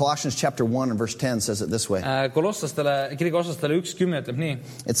Jeesusele. You know, Colossians chapter 1 and verse 10 says it this way. Kiriku oslastele 1:10 ütleb nii.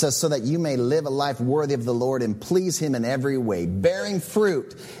 It says, so that you may live a life worthy of the Lord and please him in every way, bearing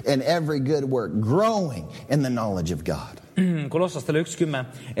fruit in every good work, growing in the knowledge of God. Kolossastele 1:10,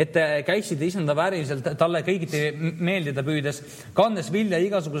 et käiksite isanda vääriliselt talle kõigiti meeldida püüdes, kandes vilja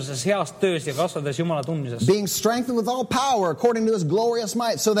igasuguses heast töös ja kasvades Jumala tundmises. Being strengthened with all power according to his glorious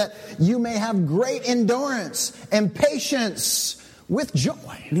might, so that you may have great endurance and patience with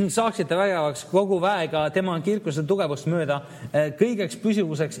joy. Ning saaksite vägevaks kogu väega tema kirkuse tugevust mööda, kõigeks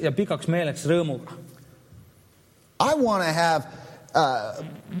püsivuseks ja pikaks meeleks rõõmuga. I want to have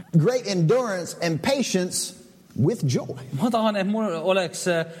great endurance and patience with joy. Ma tahan, et mul oleks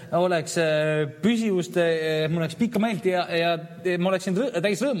püsivust, mul oleks pikka meelt ja ma oleksin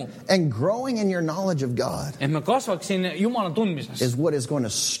täis rõõmu. And growing in your knowledge of God Et ma kasvaksin Jumala tundmises. is what is going to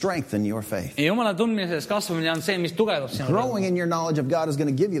strengthen your faith. Ja Jumala tundmises kasvamine on see, mis tugevdab sinu Growing rõõmu. in your knowledge of God is going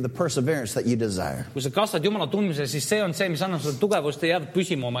to give you the perseverance that you desire. Kui sa kasvad Jumala tundmises, siis see on see, mis annab sulle tugevust ja jääd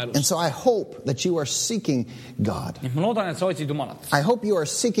püsima oma And elus. so I hope that you are seeking God. Ma loodan, et sa otsid Jumalat. I hope you are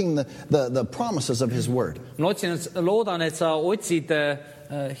seeking the promises of his word. Ma loodan, et sa otsid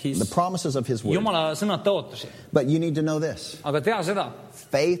The promises of his word. Jumala sõnad tõotusi. But you need to know this. Aga tea seda,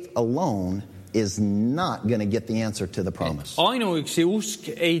 Faith alone is not going to get the answer to the promise. ainuüksi usk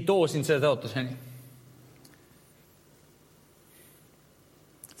ei too sind selle tõotuseni.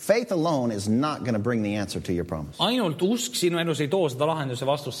 Faith alone is not going to bring the answer to your promise. Ainult usk sinu elus ei too seda lahenduse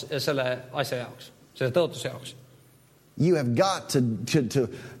vastust selle asja jaoks, selle tõotuse jaoks. You have got to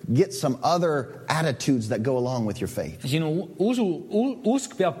get some other attitudes that go along with your faith. Sinu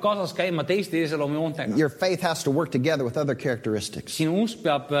usk peab kaasas käima teiste iseloomujoontega. Your faith has to work together with other characteristics. Sinu usk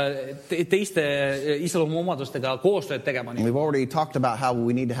peab teiste iseloomuomadustega koostööd tegema. And we've already talked about how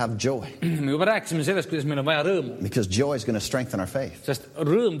we need to have joy, Me juba rääkisime sellest, kuidas meil on vaja rõõmu. because joy is going to strengthen our faith. Sest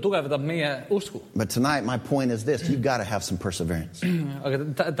rõõm tugevdab meie usku. But tonight, my point is this. You've got to have some perseverance. Aga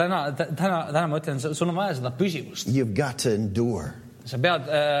täna ma ütlen, sul on vaja seda püsivust. You've got to endure Sa pead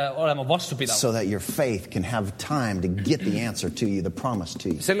olema vastupidav. so that your faith can have time to get the answer to you, the promise to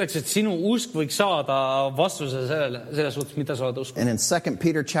you. Selleks, et sinu usk võiks saada vastuse selles suhtes, mida sa oled uskunud. And in 2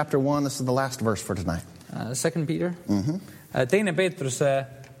 Peter chapter 1, this is the last verse for tonight. 2 Peter. Teine Peetruse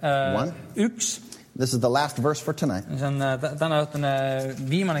 1. 1. This is the last verse for tonight. See on täna õhtune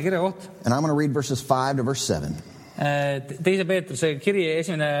viimane kirjakoht. And I'm going to read verses 5 to verse 7. Teise Peetruse kiri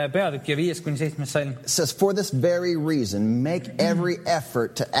esimene peatükk ja 5-7 salm. It says, for this very reason, make every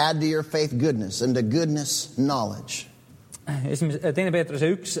effort to add to your faith goodness, and to goodness knowledge. Teine Peetruse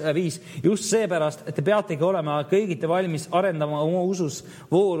 1:5. Just seepärast, et te peategi olema kõigiti valmis arendama oma usus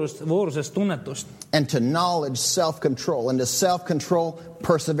voorusest tunnetust. And to knowledge self-control, and to self-control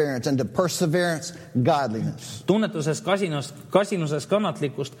perseverance, and to perseverance godliness. Tunnetuses kasinuses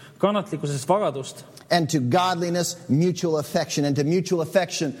kannatlikkust, kannatlikkuses vagadust. And to godliness mutual affection, and to mutual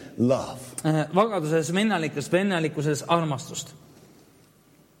affection love. Vagaduses vennalikkuses armastust.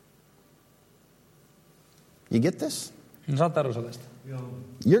 You get this? Saate aru sellest?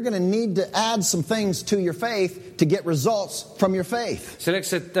 You're going to need to add some things to your faith to get results from your faith.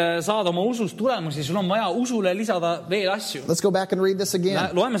 Selleks, et saada oma usust tulemusi, sul on vaja usule lisada veel asju. Let's go back and read this again.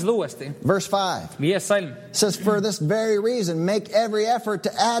 Loeme seda uuesti. Verse 5. 5. salm. It says, for this very reason, make every effort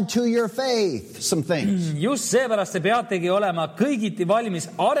to add to your faith some things. Just seepärast te peategi olema kõigiti valmis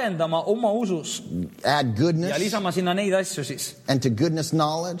arendama oma usus Add ja goodness, lisama sinna neid asju siis. and to goodness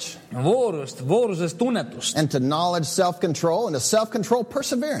knowledge, Vooruses tunnetust. and to knowledge self-control, and to self-control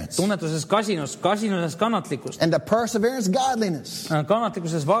perseverance, Tunnetuses kasinuses kannatlikkust. and to perseverance godliness,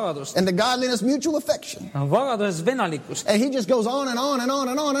 Kannatlikkuses vagadust. and to godliness mutual affection. Vagaduses vennalikust. And he just goes on and on and on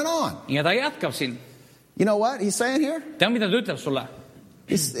and on and on. Ja ta jätkab siin. You know what he's saying here? Tea, mida ta ütleb sulle?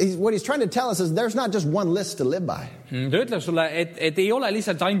 What he's trying to tell us is there's not just one list to live by. Ta ütleb sulle, et ei ole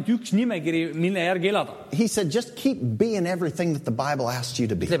lihtsalt ainult üks nimekiri, mille järgi elada. He said, just keep being everything that the Bible asks you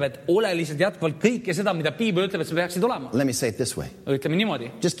to be. Ütleb, et ole lihtsalt jätkuvalt kõike seda, mida Piibel ütleb, et sa peaksid olema. Let me say it this way. Ütleme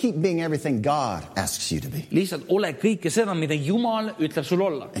niimoodi. Just keep being everything God asks you to be. Lihtsalt ole kõike seda, mida Jumal ütleb sul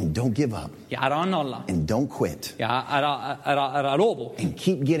olla. And don't give up. Ja ära anna olla. And don't quit. Ja ära loobu. And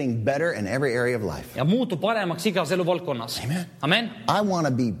keep getting better in every area of life. Ja muutu paremaks igas eluvaldkonnas. Amen. Amen. I want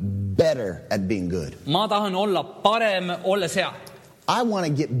to be better at being good. Ma tahan olla parem olles hea. I want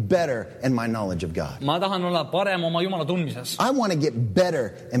to get better in my knowledge of God. ma tahan olla parem oma Jumala tundmises. I want to get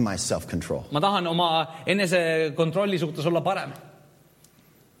better in my self-control. ma tahan oma enesekontrolli suhtes olla parem.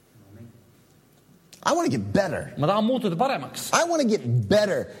 I want to get better. ma tahan muutuda paremaks. I want to get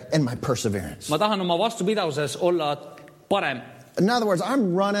better in my perseverance. ma tahan oma vastupidavuses olla parem. In other words,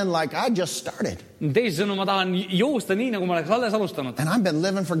 I'm running like I just started. Teisisõnu, ma tahan joosta nii, nagu ma oleks alles alustanud. And I've been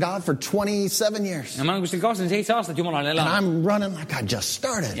living for God for 27 years. ja ma olen kuskil 27 aastat Jumalale And elanud. I'm running like I just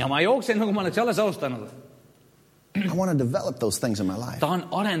started. ja ma jooksen, nagu ma oleks alles alustanud. I want to develop those things in my life. tahan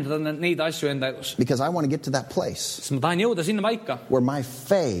arendada neid asju enda elus. Because I want to get to that place sest ma tahan jõuda sinna paika, where my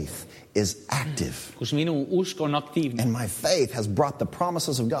faith is active. kus minu usk on aktiivne. And my faith has brought the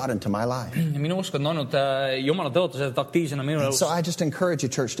promises of God into my life. ja minu usk on olnud Jumala tõotused aktiivsena minu elus. So I just encourage you,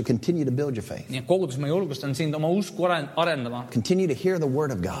 church, to continue to build your faith. nii et kogudus ma julgustan sind oma usku arendama. Continue to hear the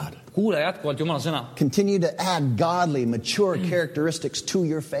word of God. kuula jätkuvalt Jumala sõna. Continue to add godly, mature characteristics to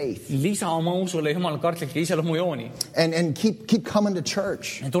your faith. lisa oma usule Jumala kartlikke iseloomujooni. And keep coming to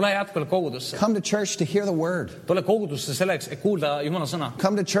church. tule jätkuvalt kogudusse. Come to church to hear the word. tule kogudusse selleks, et kuulda Jumala sõna.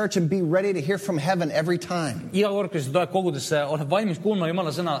 Come to church and be ready to hear from heaven every time. iga kord, kui sa tuled kogudusse, oled valmis kuulma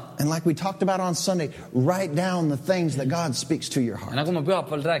Jumala sõna. And like we talked about on Sunday, write down the things that God speaks to your ja heart. nagu ma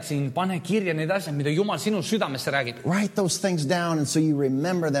pühapäeval rääkisin, pane kirja need asjad, mida Jumal sinu südamesse räägib. Write those things down and so you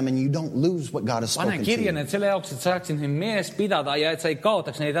remember them and you don't lose what God has pane spoken to kirja you. need selle jaoks, et sa saaksid neid meeles pidada ja et sa ei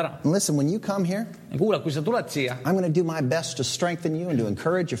kaotaks neid ära. And listen, when you come here, ja kuula, kui sa tuled siia, I'm going to do my best to strengthen you and to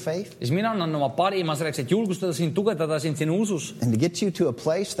encourage your faith siis mina annan oma parima selleks, et julgustada sind, tugevdada sind sinu usus. and to get you to a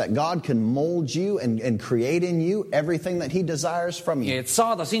place that God can mold you and create in you everything that He desires from ja you. et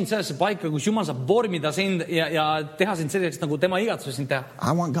saada sind sellesse paika, kus Jumal saab vormida sind ja teha sind selliseks, nagu tema igatseb sind teha.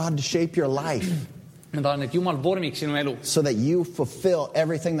 I want God to shape your life ma tahan, et Jumal vormiks sinu elu. so that you fulfill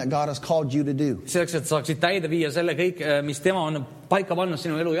everything that God has called you to do. selleks, et saaksid täide viia selle kõik, mis tema on paika pannud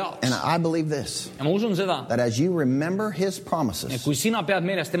sinu elu jaoks. And I believe this, ja ma usun seda, that as you remember His et promises, kui sina pead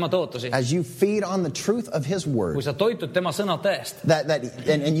meeles tema tõotusi, as you feed on the truth of His kui word, sa toitud tema sõna tõest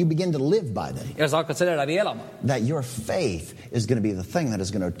and you begin to live by them, ja sa hakkad selle läbi elama, that your faith is going to be the thing that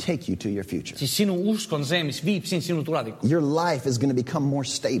is going to take you to your future. siis sinu usk on see, mis viib sind sinu tulevikku. Your life is going to become more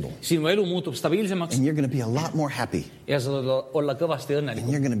stable, sinu elu muutub stabiilsemaks and you're going to be a lot more happy, ja sa saad olla kõvasti and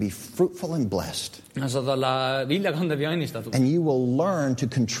õnnelik. you're going to be fruitful and blessed. ja saad olla viljakandev ja õnnistatud. And you will learn to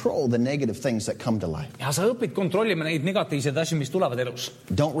control the negative things that come to life. ja sa õpid kontrollima neid negatiivseid asju, mis tulevad elus.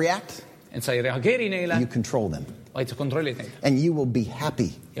 Don't react, et sa ei reageeri neile, you control them. vaid sa kontrollid neid. And you will be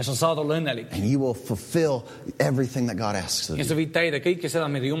happy, ja sa saad olla õnnelik. and you will fulfill everything that God asks of ja you. sa viid täide kõike seda,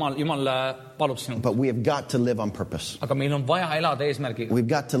 mida Jumal palub sinult. But we have got to live on purpose. aga meil on vaja elada eesmärgiga. We've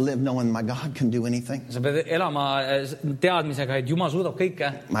got to live knowing my God can do anything. sa pead elama teadmisega, et Jumal suudab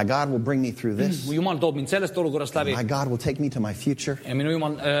kõike. My God will bring me through this. Jumal toob mind sellest olukorrast läbi. My God will take me to my future. ja minu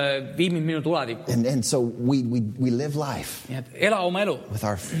Jumal viib mind minu tulevikku. And so we live life nii et ela oma elu with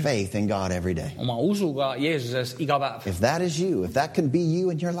our faith in God every day. oma usuga Jeesuses iga päev. If that is you, if that can be you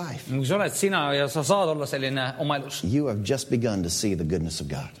in your life, kui sa oled sina ja sa saad olla selline oma elus. you have just begun to see the goodness of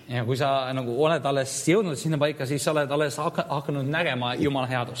God. ja kui sa nagu oled alles jõudnud sinna paika, siis sa oled alles hakanud nägema Jumala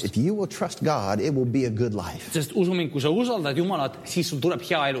headust. If you will trust God, it will be a good life. sest usu mind, kui sa usaldad Jumalat, siis sul tuleb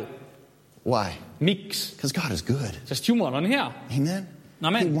hea elu. Why? miks? Because God is good. sest Jumal on hea. Amen?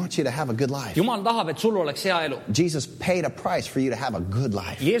 Amen. He wants you to have a good life. Jumal tahab, et sul oleks hea elu. Jesus paid a price for you to have a good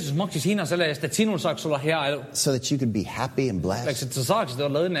life Jeesus maksis hinna selle eest, et sinul saaks olla hea elu. so that you could be happy and selleks, blessed, et sa saaksid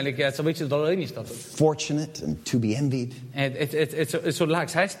olla õnnelik ja et sa võiksid olla õnnistatud. fortunate and to be envied. et sul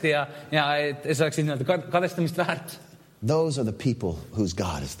läheks hästi ja et sa oleksid nii-öelda kadestamist väärt. Those are the people whose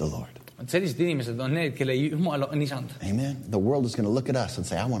God is the Lord. et sellised inimesed on need, kelle Jumal on isand. Amen? The world is going to look at us and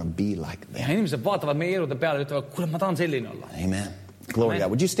say, I want to be like ja them. inimesed vaatavad meie elude peale ja ütlevad, kuule, ma tahan selline olla. Amen. Glory to God.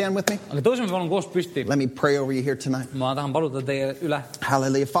 Would you stand with me? aga tõuseme palun koos püsti. Let me pray over you here tonight. ma tahan paluda teie üle.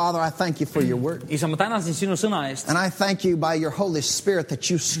 Hallelujah. Father, I thank you for your word. isa, ma tänan sind sinu sõna eest. And I thank you by your Holy Spirit that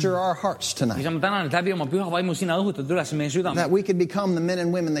you stir our hearts tonight. isa, ma tänan, et läbi oma püha vaimu sina õhutad üles meie südame. That we could become the men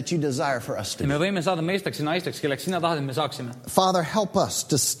and women that you desire for us to ja be. me võime saada meesteks ja naisteks, kelleks sina tahad, et me saaksime. Father, help us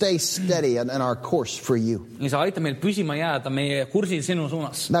to stay steady in our course for you. isa, aita meil püsima jääda meie kursil sinu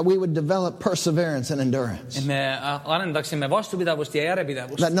suunas. That we would develop perseverance and endurance. et me arendaksime vastupidavust ja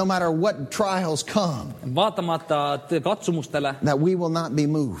järjepidevust. That no matter what trials come, vaatamata katsumustele that we will not be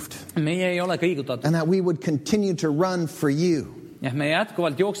moved. meie ei ole kõigutatud. And that we would continue to run for you. Ja me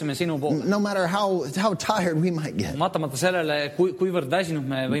jätkuvalt jookseme sinu poole. No matter how tired we might get. Maatamata sellele, kuivõrd väsinud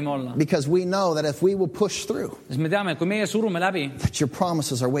me võime olla. Because we know that if we will push through, Sest me teame, et kui meie surume läbi, that your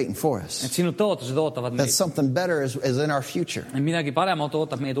promises are waiting for us. et sinu tõotused ootavad That meid. something better is in our future. Et midagi paremat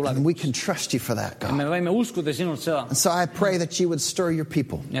ootab meie And tulevikus. we can trust you for that, Ja God. me võime uskuda sinult seda. And so I pray that you would stir your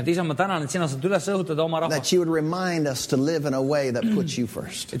people. Ja et isa, ma tänan, et sina saad üles õhutada oma rahvast. That you would remind us to live in a way that puts you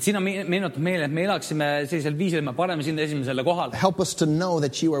first. Et sina meenutad meile, et me elaksime sellisel viisil, et me paneme sind esimesele kohale. Help us to know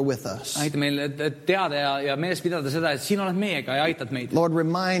that you are with us. Aita meil et teada ja meeles pidada seda, et sina oled meiega ja aitad meid. Lord,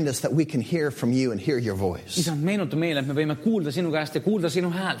 remind us that we can hear from you and hear your voice. Isa, meenuta meile, et me võime kuulda sinu käest ja kuulda sinu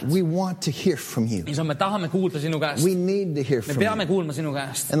häält. We want to hear from you. Isa, me tahame kuulda sinu käest. We need to hear Me from peame you. kuulma sinu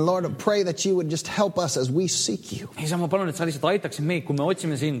käest. And Lord, I pray that you would just help us as we seek you. Isa, ma palun, et sa lihtsalt aitaksid meid, kui me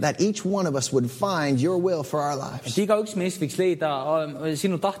otsime sind. That each one of us would find your will for our lives. Et igaüks meist võiks leida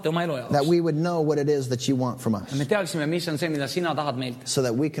sinu tahte oma elu That jaoks. we would know what it is that you want from us. Me teaksime, mis on see, mida sina tahad meilt. So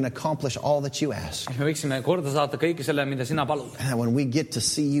that we can accomplish all that you ask. Me võiksime korda saata kõike selle, mida sina palud. And when we get to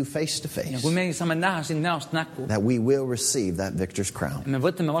see you face to Ja face, kui me saame näha sind näost näkku, that we will receive that victor's crown. me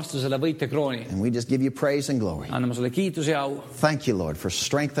võtame vastu selle võitjakrooni. And we just give you praise and glory. Anname sulle kiituse ja au. Thank you, Lord, for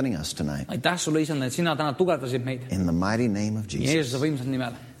strengthening us tonight. Aitäh sulle, isand, et sina täna tugevdasid meid. In the mighty name of Jesus. Jeesuse võimsal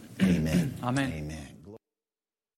nimel. Amen. Amen. Amen.